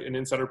of like an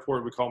insider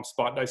report. We call them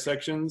spot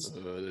dissections.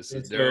 This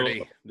is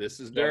dirty. This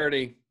is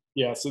dirty.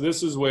 Yeah. So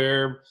this is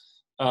where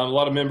a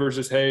lot of members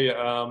just, hey,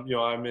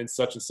 I'm in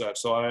such and such,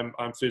 so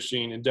I'm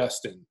fishing in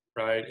Destin,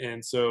 right?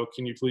 And so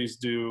can you please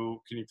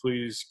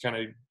kind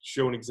of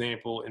show an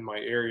example in my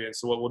area? And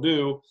so what we'll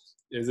do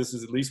is this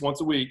is at least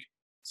once a week.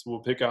 So we'll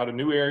pick out a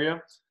new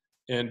area,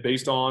 and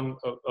based on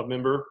a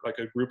member, like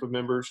a group of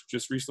members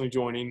just recently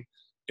joining.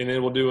 And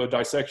then we'll do a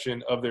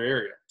dissection of their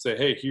area. Say,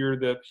 hey, here are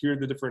the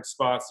different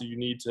spots that you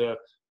need to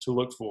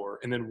look for,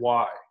 and then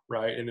why,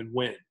 right? And then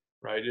when,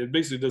 right? It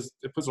basically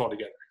puts it all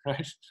together,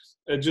 right?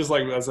 Just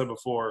like I said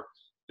before,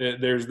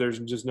 there's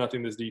just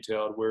nothing this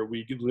detailed where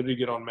we literally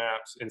get on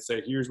maps and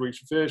say, here's where you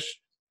should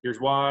fish, here's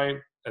why,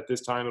 at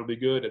this time it'll be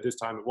good, at this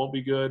time it won't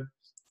be good,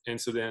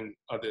 and so then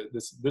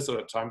this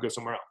other time go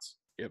somewhere else.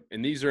 Yep.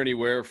 And these are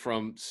anywhere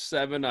from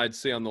 7, I'd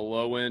say, on the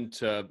low end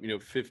to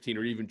 15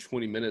 or even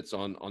 20 minutes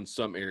on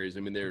some areas.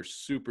 I mean, they're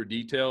super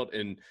detailed,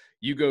 and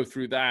you go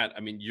through that. I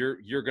mean,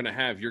 you're going to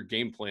have your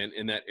game plan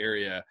in that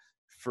area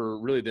for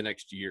really the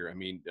next year. I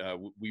mean,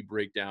 we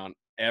break down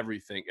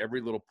everything,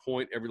 every little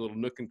point, every little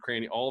nook and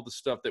cranny, all the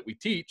stuff that we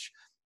teach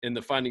in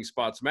the Finding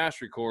Spots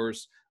Mastery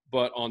course,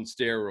 but on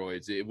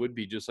steroids. It would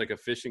be just like a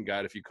fishing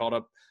guide. If you called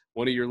up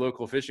one of your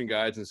local fishing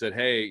guides and said,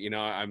 hey,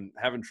 I'm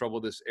having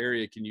trouble this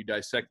area, can you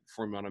dissect it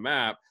for me on a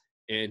map?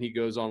 And he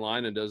goes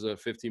online and does a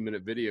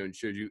 15-minute video and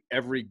shows you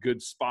every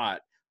good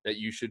spot that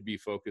you should be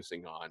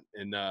focusing on.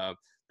 And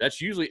that's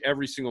usually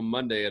every single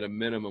Monday at a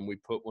minimum. We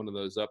put one of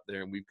those up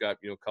there, and we've got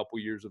a couple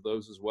years of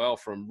those as well,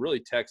 from really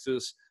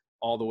Texas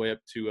all the way up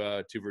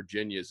to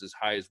Virginia is as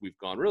high as we've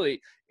gone. Really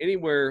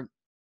anywhere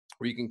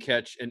where you can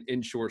catch an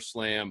inshore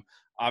slam.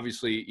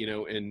 Obviously,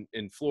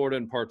 in Florida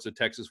and parts of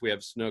Texas, we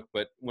have snook,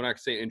 but when I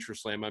say inshore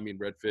slam, I mean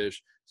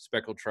redfish,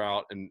 speckled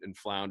trout, and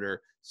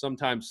flounder,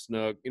 sometimes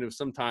snook,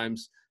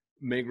 sometimes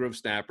mangrove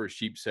snapper,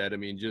 sheepshead. I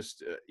mean,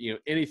 just,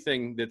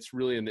 anything that's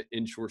really in the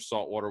inshore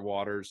saltwater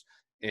waters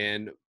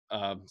and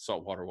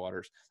saltwater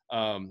waters,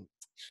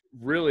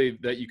 really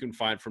that you can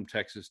find from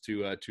Texas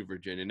to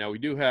Virginia. Now, we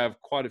do have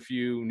quite a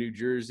few New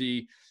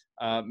Jersey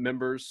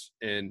members,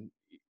 and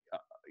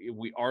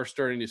we are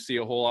starting to see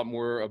a whole lot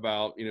more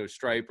about,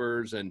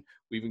 stripers, and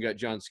we even got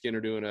John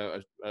Skinner doing a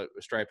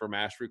striper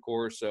mastery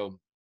course. So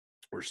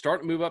we're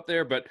starting to move up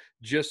there, but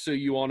just so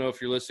you all know, if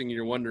you're listening and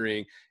you're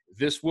wondering,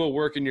 this will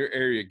work in your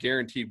area,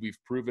 guaranteed. We've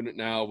proven it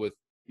now with,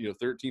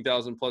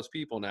 13,000 plus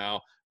people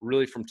now,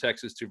 really from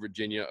Texas to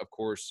Virginia. Of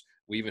course,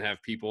 we even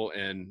have people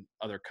in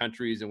other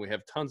countries, and we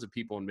have tons of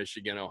people in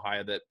Michigan,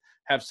 Ohio that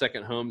have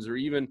second homes, or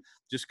even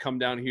just come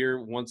down here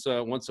once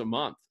a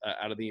month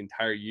out of the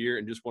entire year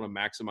and just want to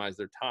maximize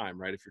their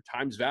time, right? If your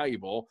time's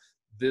valuable,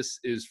 this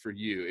is for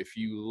you. If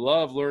you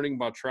love learning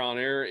about trial and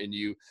error and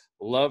you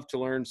love to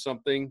learn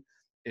something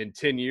in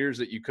 10 years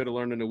that you could have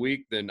learned in a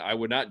week, then I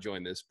would not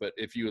join this. But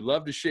if you would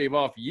love to shave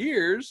off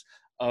years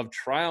of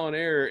trial and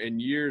error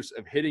and years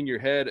of hitting your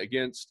head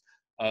against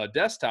a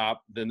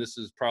desktop, then this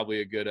is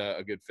probably a good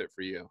fit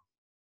for you.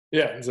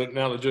 Yeah. So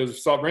now that Joseph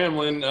stopped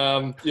rambling,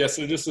 yeah.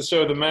 So just to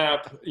show the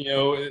map,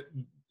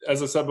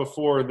 as I said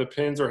before, the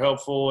pins are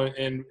helpful,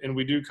 and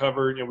we do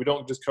cover, we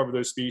don't just cover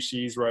those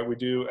species, right? We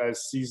do,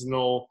 as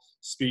seasonal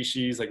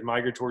species, like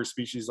migratory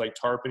species like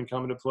tarpon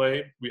come into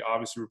play. We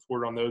obviously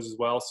report on those as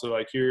well. So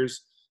like,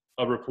 here's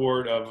a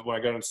report of when I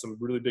got into some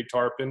really big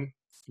tarpon.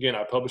 Again,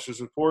 I published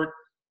this report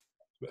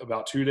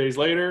about 2 days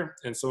later,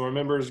 and some of our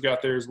members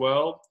got there as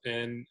well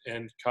and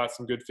caught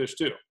some good fish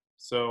too.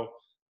 So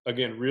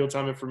again,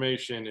 real-time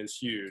information is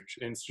huge.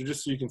 And so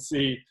just so you can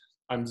see,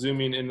 I'm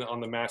zooming in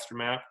on the master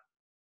map,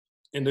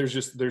 and there's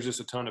just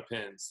a ton of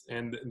pins,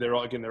 and they're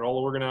all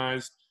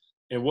organized.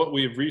 And what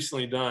we've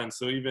recently done,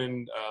 so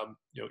even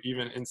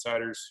even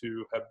insiders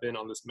who have been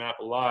on this map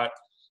a lot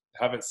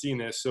haven't seen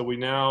this. So we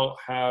now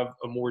have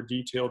a more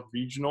detailed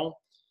regional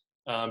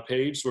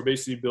page. So we're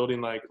basically building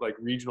like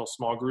regional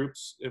small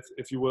groups,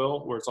 if you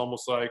will, where it's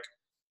almost like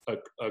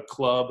a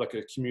club, like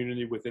a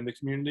community within the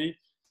community.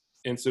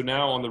 And so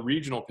now on the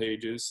regional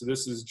pages, so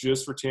this is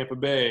just for Tampa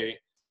Bay,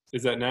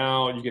 is that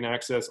now you can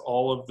access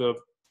all of the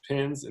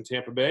pins in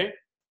Tampa Bay.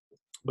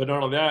 But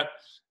not only that,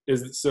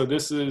 so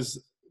this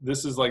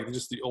is like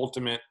just the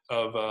ultimate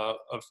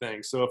of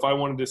things. So if I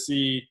wanted to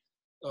see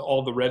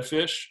all the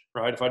redfish,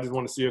 right? If I just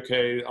want to see,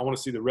 okay, I want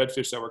to see the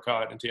redfish that were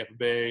caught in Tampa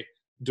Bay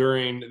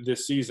during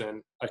this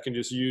season, I can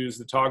just use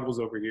the toggles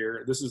over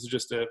here. This is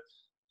just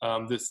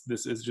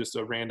this is just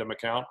a random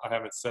account. I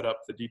haven't set up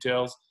the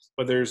details,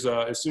 but there's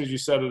as soon as you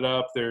set it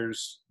up,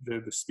 there's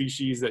the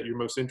species that you're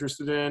most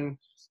interested in,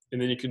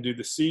 and then you can do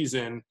the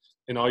season.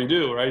 And all you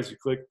do, right, is you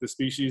click the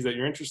species that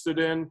you're interested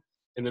in,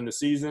 and then the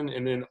season,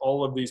 and then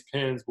all of these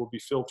pins will be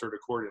filtered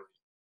accordingly.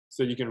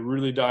 So you can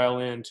really dial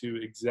into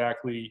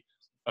exactly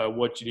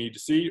what you need to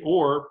see.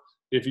 Or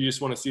if you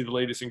just want to see the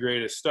latest and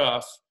greatest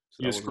stuff,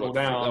 So you scroll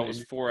down. That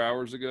was 4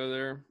 hours ago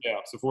there. Yeah,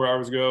 so 4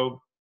 hours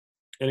ago.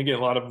 And again,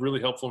 a lot of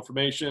really helpful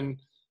information.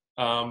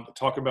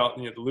 Talk about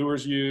the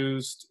lures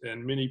used,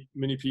 and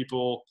many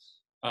people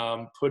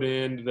put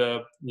in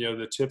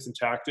the tips and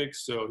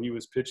tactics. So he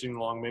was pitching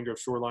along mangrove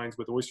shorelines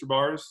with oyster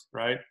bars,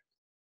 right?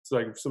 It's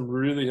like some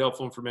really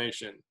helpful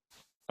information.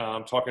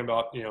 Talking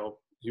about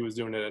he was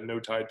doing it at no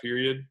tide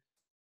period.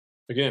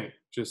 Again,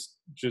 just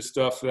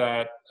stuff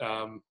that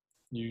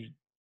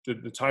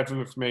the type of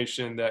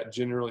information that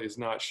generally is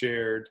not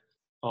shared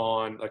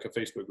on like a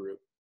Facebook group.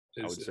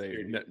 I would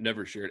say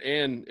never shared,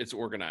 and it's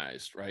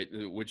organized, right?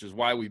 Which is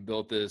why we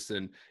built this.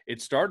 And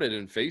it started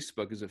in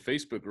Facebook as a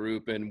Facebook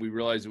group, and we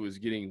realized it was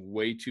getting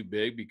way too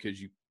big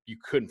because you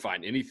couldn't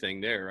find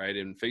anything there, right?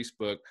 In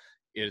Facebook,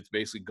 it's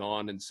basically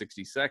gone in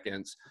 60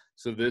 seconds.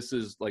 So this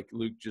is, like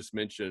Luke just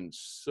mentioned,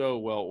 so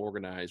well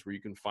organized where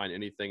you can find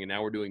anything. And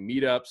now we're doing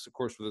meetups. Of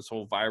course, with this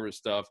whole virus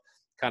stuff,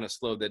 kind of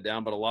slowed that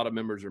down, but a lot of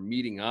members are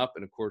meeting up.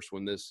 And of course,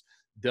 when this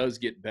does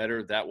get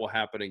better, that will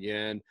happen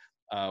again.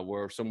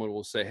 Where someone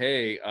will say,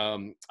 hey,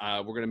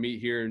 we're going to meet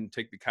here and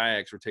take the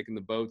kayaks. We're taking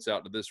the boats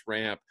out to this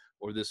ramp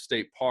or this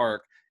state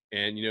park.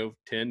 And,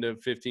 10 to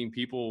 15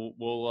 people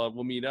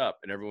will meet up,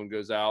 and everyone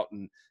goes out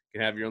and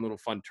can have your own little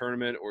fun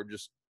tournament or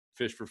just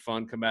fish for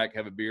fun, come back,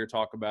 have a beer,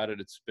 talk about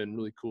it. It's been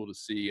really cool to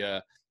see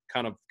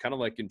kind of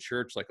like in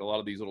church, like a lot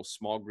of these little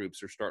small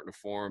groups are starting to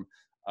form.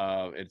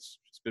 It's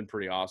been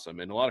pretty awesome,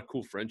 and a lot of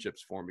cool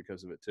friendships form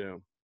because of it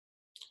too.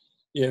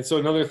 Yeah. So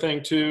another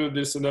thing too,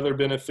 another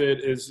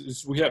benefit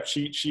is we have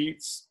cheat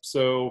sheets.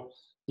 So,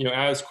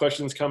 as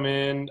questions come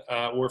in,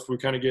 or if we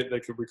kind of get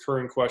like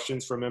recurring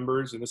questions from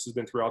members, and this has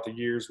been throughout the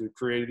years, we've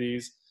created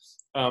these.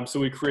 So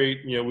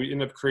we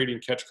end up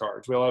creating catch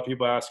cards. We have a lot of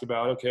people ask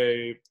about,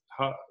 okay,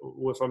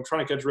 if I'm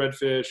trying to catch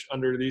redfish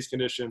under these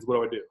conditions, what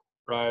do I do?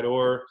 Right.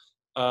 Or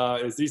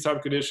is these type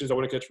of conditions, I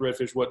want to catch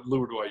redfish, what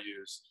lure do I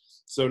use?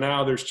 So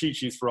now there's cheat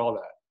sheets for all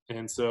that.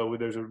 And so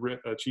there's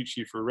a cheat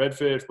sheet for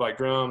redfish, black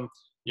drum,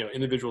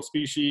 individual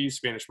species,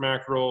 Spanish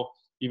mackerel,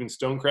 even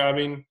stone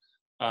crabbing,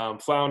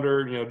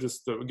 flounder,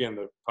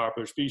 the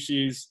popular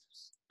species.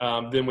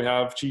 Then we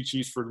have cheat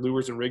sheets for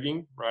lures and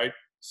rigging, right?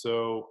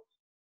 So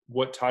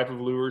what type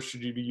of lures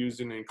should you be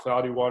using in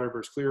cloudy water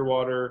versus clear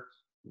water,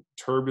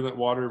 turbulent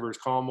water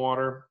versus calm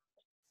water?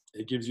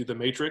 It gives you the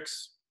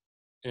matrix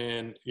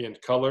and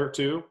color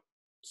too.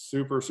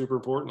 Super, super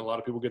important. A lot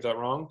of people get that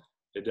wrong.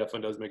 It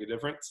definitely does make a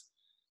difference.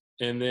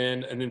 And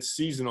then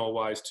seasonal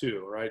wise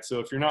too, right? So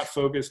if you're not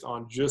focused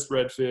on just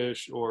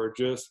redfish or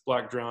just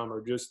black drum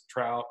or just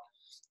trout,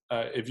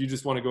 if you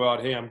just want to go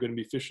out, hey, I'm going to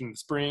be fishing in the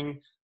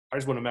spring, I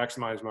just want to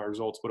maximize my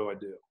results. What do I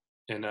do?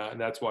 And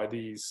that's why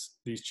these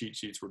cheat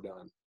sheets were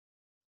done.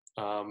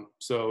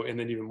 So, and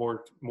then even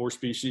more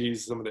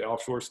species, some of the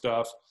offshore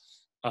stuff,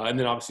 and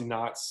then obviously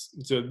knots.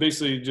 So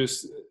basically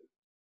just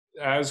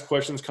as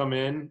questions come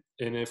in,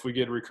 and if we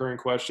get a recurring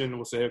question,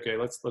 we'll say, okay,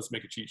 let's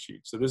make a cheat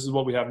sheet. So this is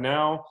what we have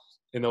now,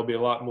 and there'll be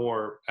a lot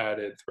more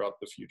added throughout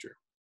the future.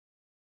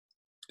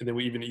 And then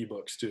we even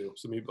ebooks too.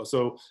 So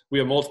we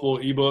have multiple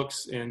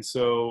ebooks, and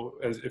so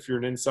if you're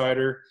an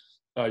insider,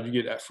 you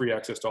get free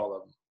access to all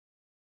of them.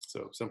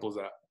 So simple as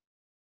that.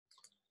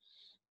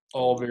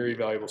 All very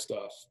valuable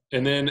stuff.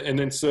 And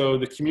then so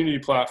the community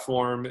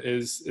platform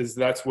is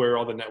that's where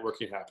all the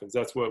networking happens.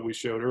 That's what we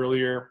showed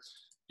earlier.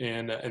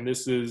 And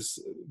this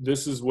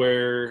is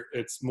where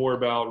it's more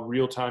about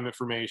real-time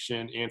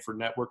information and for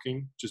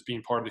networking, just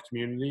being part of the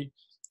community.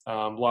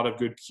 A lot of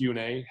good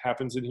Q&A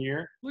happens in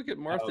here. Look at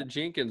Martha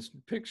Jenkins'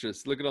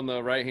 pictures. Look at on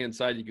the right-hand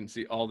side, you can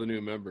see all the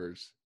new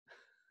members.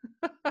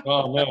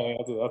 Oh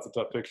no, that's a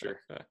tough picture.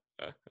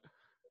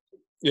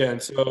 Yeah,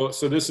 and so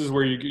this is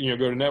where you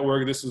go to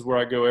network. This is where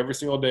I go every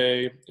single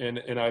day,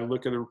 and I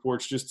look at the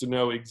reports just to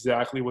know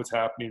exactly what's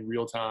happening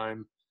real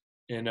time,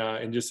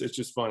 and just it's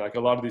just fun. Like a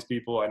lot of these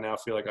people, I now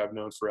feel like I've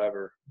known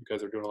forever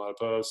because they're doing a lot of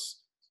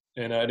posts,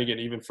 and again,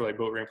 even for like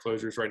boat ramp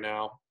closures right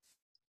now,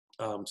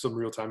 some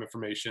real time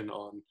information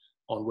on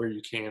where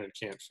you can and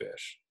can't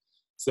fish.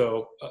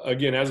 So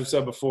again, as I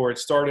said before, it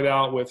started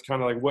out with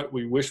kind of like what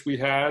we wish we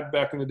had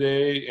back in the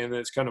day, and then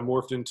it's kind of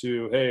morphed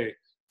into, hey,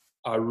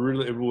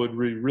 it would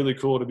be really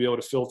cool to be able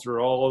to filter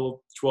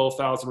all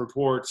 12,000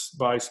 reports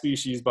by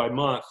species by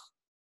month.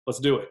 Let's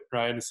do it,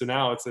 right? And so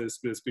now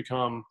it's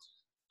become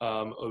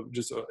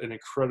just an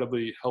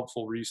incredibly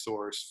helpful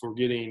resource for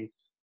getting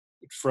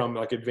from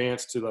like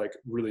advanced to like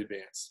really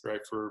advanced, right?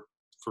 For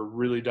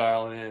really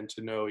dialing in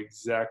to know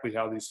exactly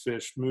how these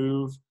fish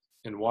move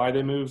and why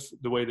they move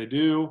the way they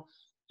do,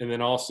 and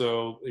then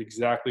also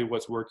exactly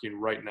what's working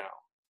right now,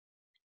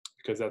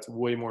 because that's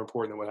way more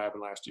important than what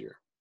happened last year.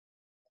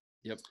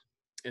 Yep.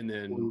 And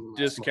then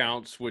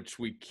discounts, which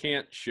we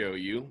can't show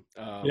you.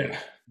 Yeah.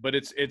 But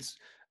it's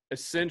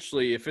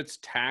essentially, if it's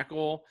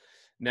tackle,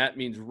 that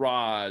means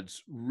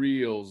rods,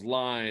 reels,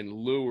 line,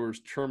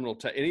 lures, terminal,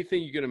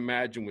 anything you can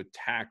imagine with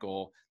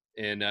tackle,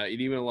 and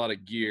even a lot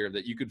of gear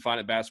that you could find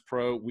at Bass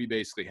Pro, we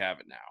basically have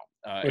it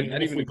now. And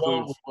that even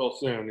includes, we will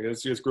soon,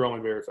 because it's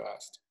growing very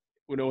fast.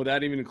 You know,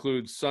 that even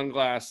includes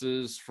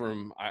sunglasses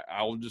from,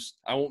 I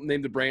won't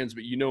name the brands,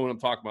 but you know what I'm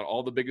talking about,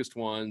 all the biggest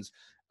ones.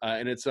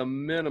 And it's a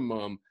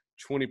minimum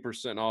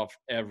 20% off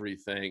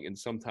everything, and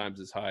sometimes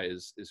as high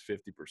as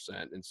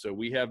 50%. And so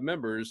we have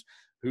members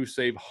who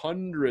save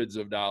hundreds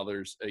of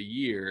dollars a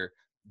year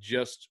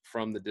just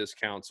from the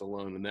discounts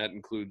alone. And that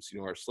includes,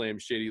 our Slam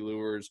Shady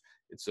lures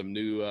and some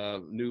new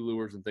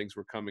lures and things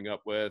we're coming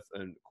up with.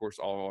 And of course,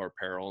 all our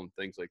apparel and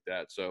things like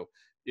that. So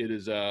it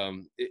is,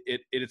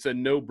 it's a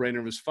no brainer.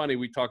 It was funny.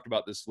 We talked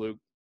about this, Luke.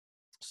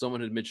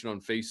 Someone had mentioned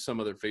on some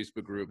other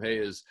Facebook group,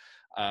 hey,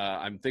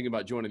 I'm thinking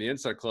about joining the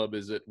Inside Club.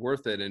 Is it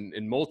worth it?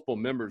 And multiple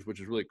members, which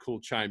is really cool,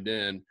 chimed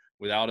in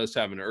without us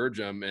having to urge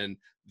them. And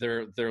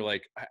they're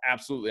like,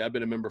 absolutely. I've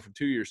been a member for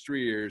 2 years,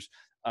 3 years.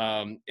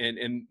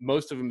 And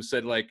most of them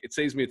said, like, it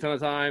saves me a ton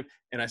of time,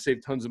 and I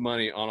save tons of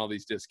money on all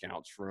these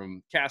discounts,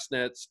 from cast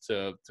nets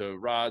to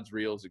rods,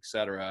 reels,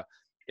 etc.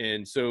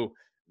 And so,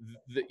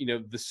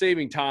 the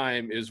saving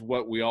time is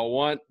what we all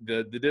want.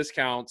 The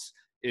discounts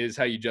is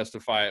how you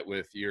justify it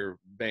with your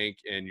bank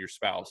and your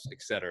spouse,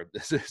 et cetera.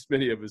 As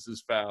many of us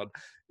has found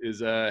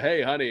is,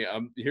 hey, honey,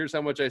 here's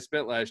how much I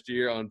spent last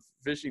year on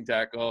fishing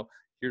tackle.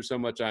 Here's how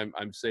much I'm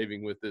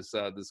saving with this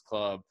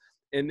club.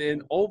 And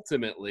then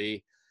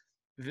ultimately,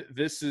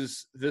 this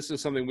is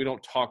something we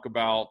don't talk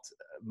about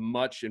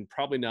much, and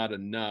probably not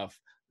enough.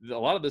 A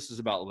lot of this is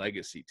about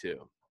legacy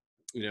too.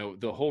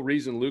 The whole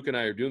reason Luke and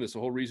I are doing this,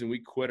 the whole reason we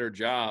quit our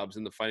jobs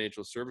in the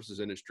financial services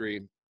industry,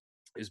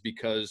 is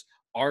because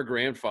our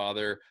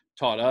grandfather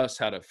taught us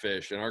how to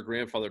fish, and our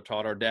grandfather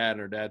taught our dad,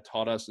 and our dad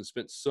taught us, and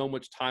spent so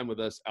much time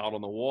with us out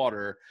on the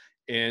water.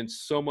 And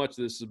so much of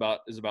this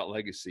is about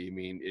legacy. I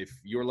mean, if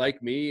you're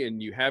like me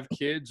and you have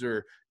kids,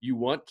 or you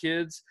want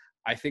kids,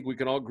 I think we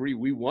can all agree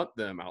we want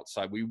them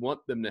outside. We want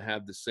them to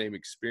have the same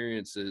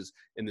experiences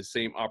and the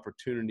same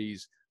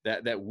opportunities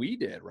that we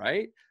did,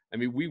 right? I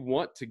mean, we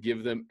want to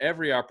give them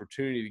every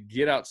opportunity to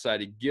get outside,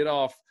 to get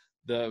off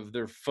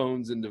their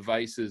phones and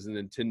devices and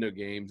Nintendo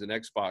games and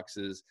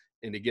Xboxes,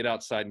 and to get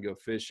outside and go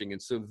fishing.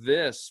 And so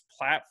this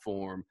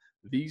platform,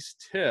 these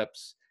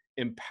tips,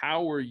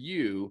 empower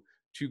you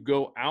to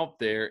go out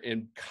there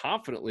and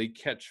confidently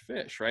catch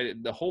fish,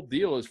 right? The whole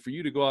deal is for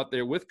you to go out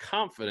there with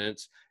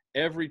confidence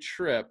every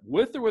trip,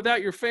 with or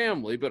without your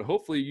family, but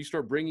hopefully you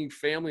start bringing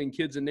family and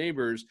kids and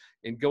neighbors,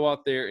 and go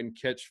out there and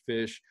catch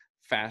fish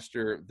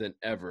faster than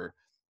ever.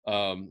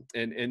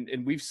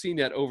 And we've seen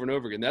that over and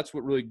over again. That's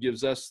what really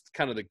gives us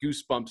kind of the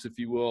goosebumps, if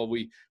you will.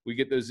 We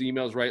get those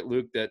emails, right,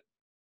 Luke, that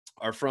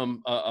are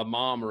from a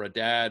mom or a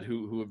dad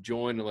who have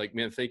joined, and like,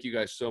 man, thank you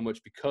guys so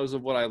much. Because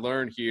of what I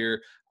learned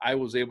here, I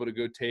was able to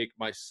go take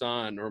my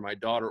son or my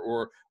daughter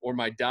or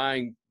my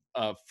dying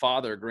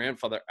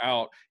grandfather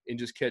out and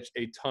just catch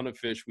a ton of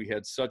fish. We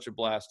had such a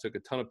blast, took a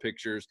ton of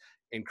pictures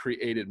and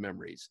created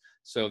memories.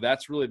 So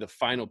that's really the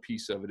final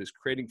piece of it, is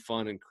creating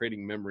fun and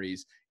creating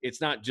memories.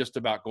 It's not just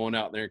about going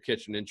out there and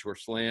catching inshore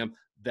slam.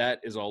 That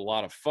is a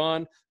lot of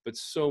fun, but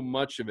so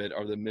much of it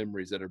are the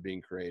memories that are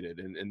being created.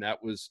 And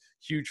that was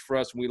huge for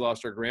us when we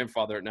lost our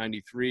grandfather at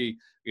 93.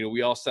 You know,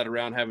 we all sat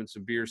around having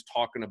some beers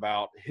talking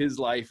about his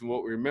life and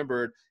what we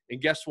remembered.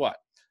 And guess what?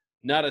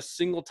 Not a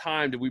single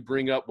time did we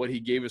bring up what he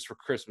gave us for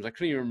Christmas. I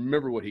couldn't even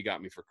remember what he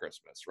got me for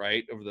Christmas,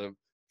 right? Over the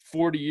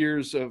 40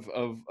 years of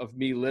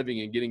me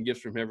living and getting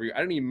gifts from him every year, I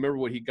didn't even remember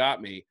what he got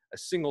me a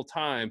single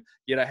time.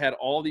 Yet I had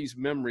all these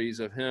memories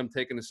of him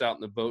taking us out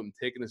in the boat and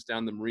taking us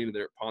down the marina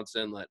there at Ponce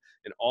Inlet,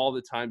 and all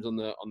the times on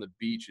the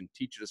beach and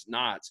teaching us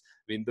knots.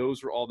 I mean,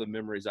 those were all the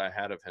memories I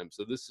had of him.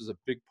 So this is a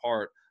big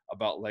part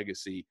about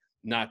legacy,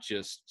 not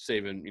just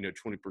saving,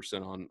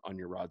 20% on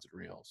your rods and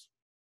reels.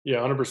 Yeah,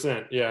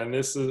 100%. Yeah, and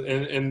this is,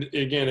 and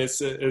again,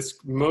 it's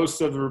most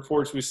of the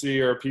reports we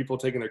see are people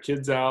taking their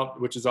kids out,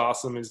 which is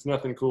awesome. It's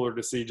nothing cooler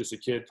to see just a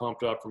kid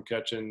pumped up from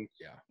catching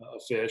a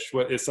fish.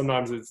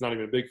 Sometimes it's not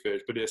even a big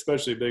fish, but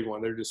especially a big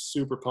one. They're just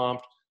super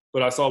pumped.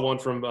 But I saw one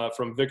from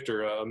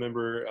Victor, a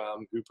member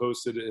who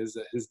posted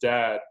his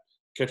dad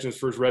catching his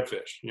first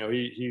redfish.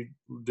 He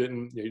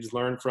just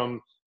learned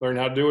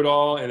how to do it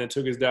all, and then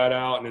took his dad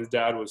out, and his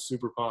dad was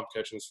super pumped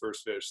catching his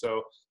first fish.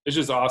 So it's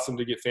just awesome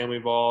to get family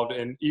involved,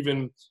 and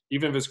even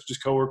if it's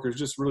just coworkers,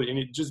 just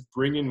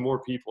bringing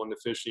more people into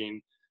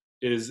fishing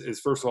is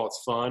first of all,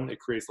 it's fun. It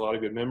creates a lot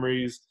of good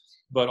memories,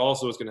 but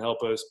also it's going to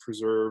help us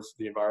preserve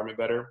the environment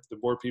better. The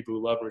more people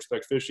who love and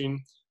respect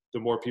fishing, the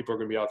more people are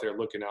going to be out there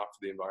looking out for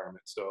the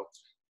environment. So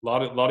a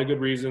lot of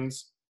good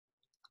reasons.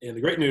 And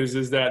the great news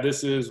is that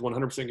this is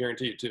 100%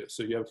 guaranteed too.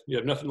 So you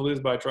have nothing to lose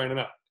by trying it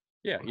out.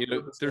 Yeah,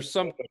 there's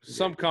some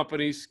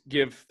companies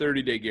give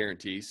 30-day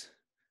guarantees.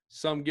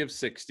 Some give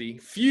 60.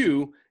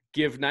 Few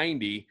give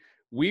 90.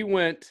 We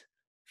went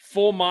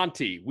full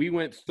Monty. We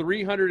went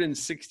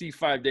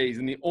 365 days.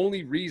 And the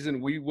only reason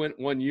we went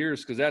 1 year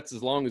is because that's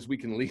as long as we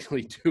can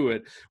legally do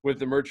it with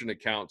the merchant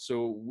account.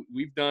 So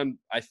we've done,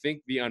 I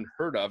think, the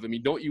unheard of. I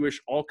mean, don't you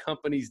wish all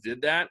companies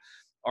did that?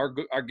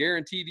 Our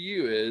guarantee to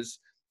you is,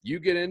 you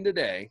get in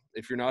today,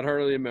 if you're not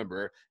already a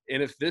member,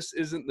 and if this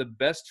isn't the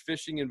best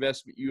fishing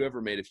investment you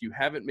ever made, if you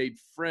haven't made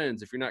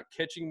friends, if you're not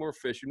catching more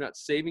fish, you're not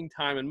saving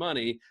time and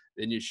money,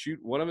 then you shoot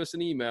one of us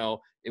an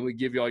email and we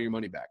give you all your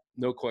money back.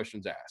 No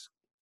questions asked.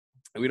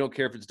 And we don't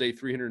care if it's day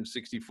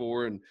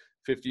 364 and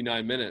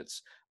 59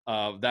 minutes.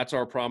 That's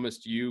our promise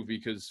to you,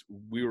 because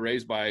we were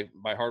raised by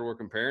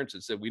hardworking parents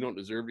that said we don't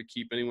deserve to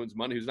keep anyone's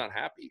money who's not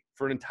happy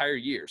for an entire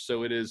year.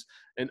 So it is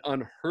an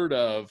unheard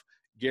of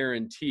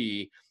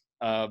guarantee.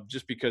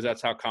 Just because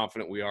that's how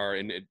confident we are.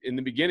 And in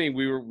the beginning,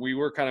 we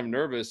were kind of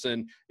nervous,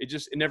 and it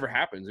never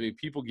happens. I mean,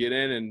 people get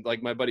in, and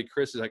like my buddy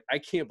Chris is like, I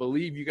can't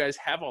believe you guys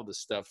have all this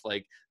stuff.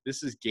 Like,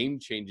 this is game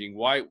changing.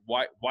 Why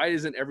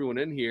isn't everyone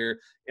in here?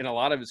 And a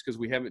lot of it's because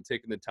we haven't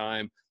taken the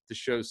time to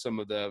show some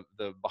of the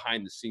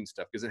behind the scenes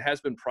stuff, because it has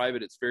been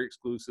private. It's very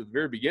exclusive. The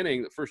very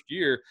beginning, the first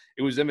year,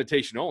 it was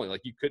invitation only.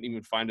 Like, you couldn't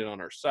even find it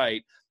on our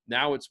site.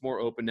 Now it's more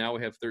open. Now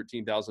we have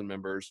 13,000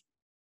 members.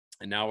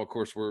 And now, of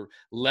course, we're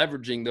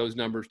leveraging those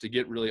numbers to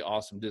get really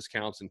awesome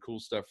discounts and cool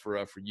stuff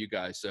for you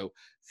guys. So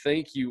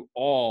thank you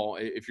all.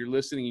 If you're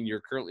listening and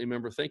you're currently a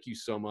member, thank you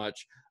so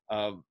much.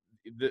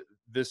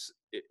 This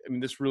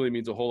really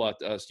means a whole lot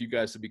to us. You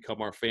guys have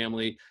become our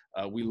family.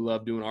 We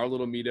love doing our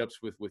little meetups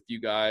with you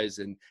guys.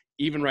 And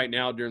even right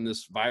now during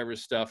this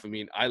virus stuff, I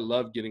mean, I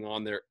love getting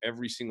on there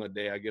every single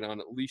day. I get on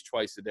at least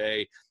twice a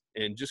day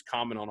and just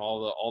comment on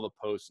all the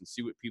posts and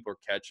see what people are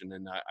catching.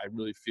 And I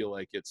really feel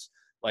like it's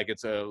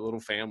a little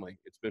family.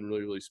 It's been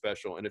really, really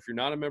special. And if you're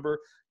not a member,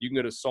 you can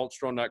go to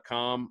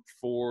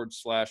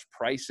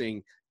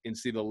saltstrong.com/pricing and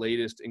see the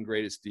latest and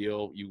greatest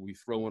deal. We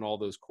throw in all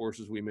those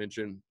courses we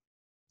mentioned,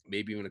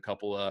 maybe even a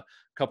couple of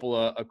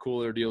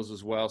cooler deals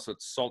as well. So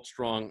it's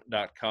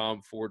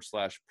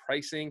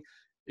saltstrong.com/pricing.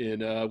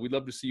 And we'd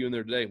love to see you in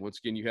there today. Once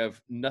again, you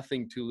have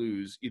nothing to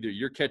lose. Either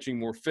you're catching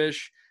more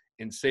fish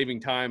and saving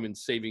time and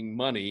saving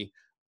money,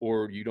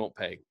 or you don't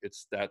pay.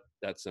 It's that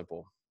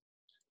simple.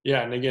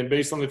 Yeah, and again,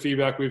 based on the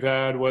feedback we've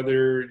had,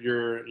 whether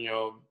you're,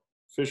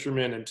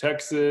 fishermen in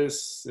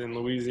Texas, in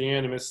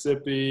Louisiana,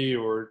 Mississippi,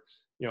 or,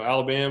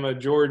 Alabama,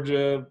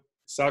 Georgia,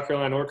 South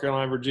Carolina, North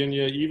Carolina,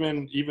 Virginia,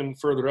 even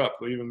further up,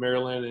 even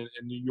Maryland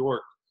and New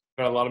York,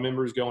 got a lot of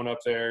members going up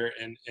there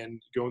and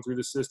going through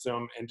the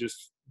system and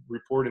just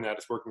reporting that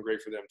it's working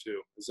great for them too.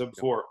 As I said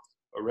before,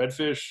 a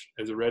redfish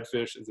is a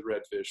redfish is a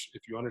redfish.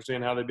 If you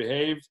understand how they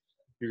behave,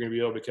 you're going to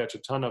be able to catch a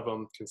ton of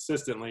them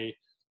consistently.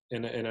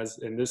 And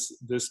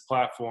this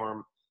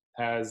platform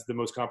has the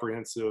most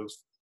comprehensive,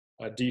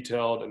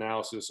 detailed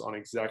analysis on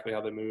exactly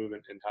how they move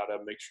and how to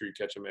make sure you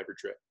catch them every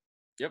trip.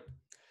 Yep.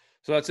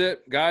 So that's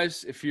it,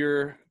 guys. If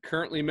you're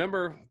currently a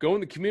member, go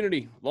in the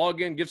community, log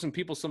in, give some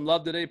people some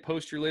love today,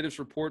 post your latest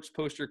reports,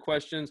 post your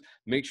questions,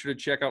 make sure to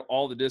check out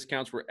all the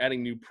discounts. We're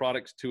adding new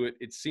products to it.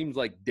 It seems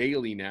like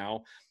daily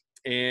now.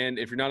 And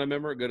if you're not a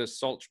member, go to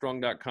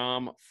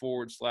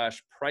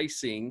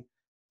saltstrong.com/pricing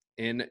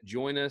and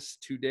join us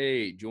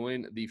today.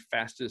 Join the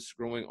fastest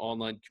growing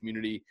online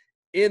community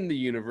in the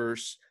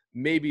universe,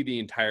 maybe the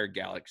entire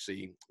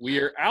galaxy. We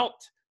are out.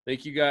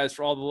 Thank you guys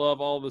for all the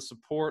love, all the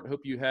support.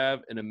 Hope you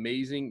have an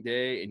amazing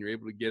day and you're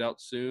able to get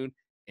out soon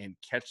and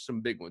catch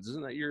some big ones.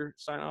 Isn't that your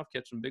sign off?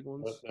 Catch some big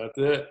ones? That's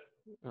it.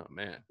 Oh,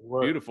 man.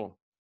 Work. Beautiful.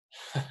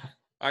 All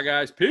right,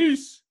 guys.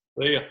 Peace.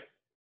 See ya.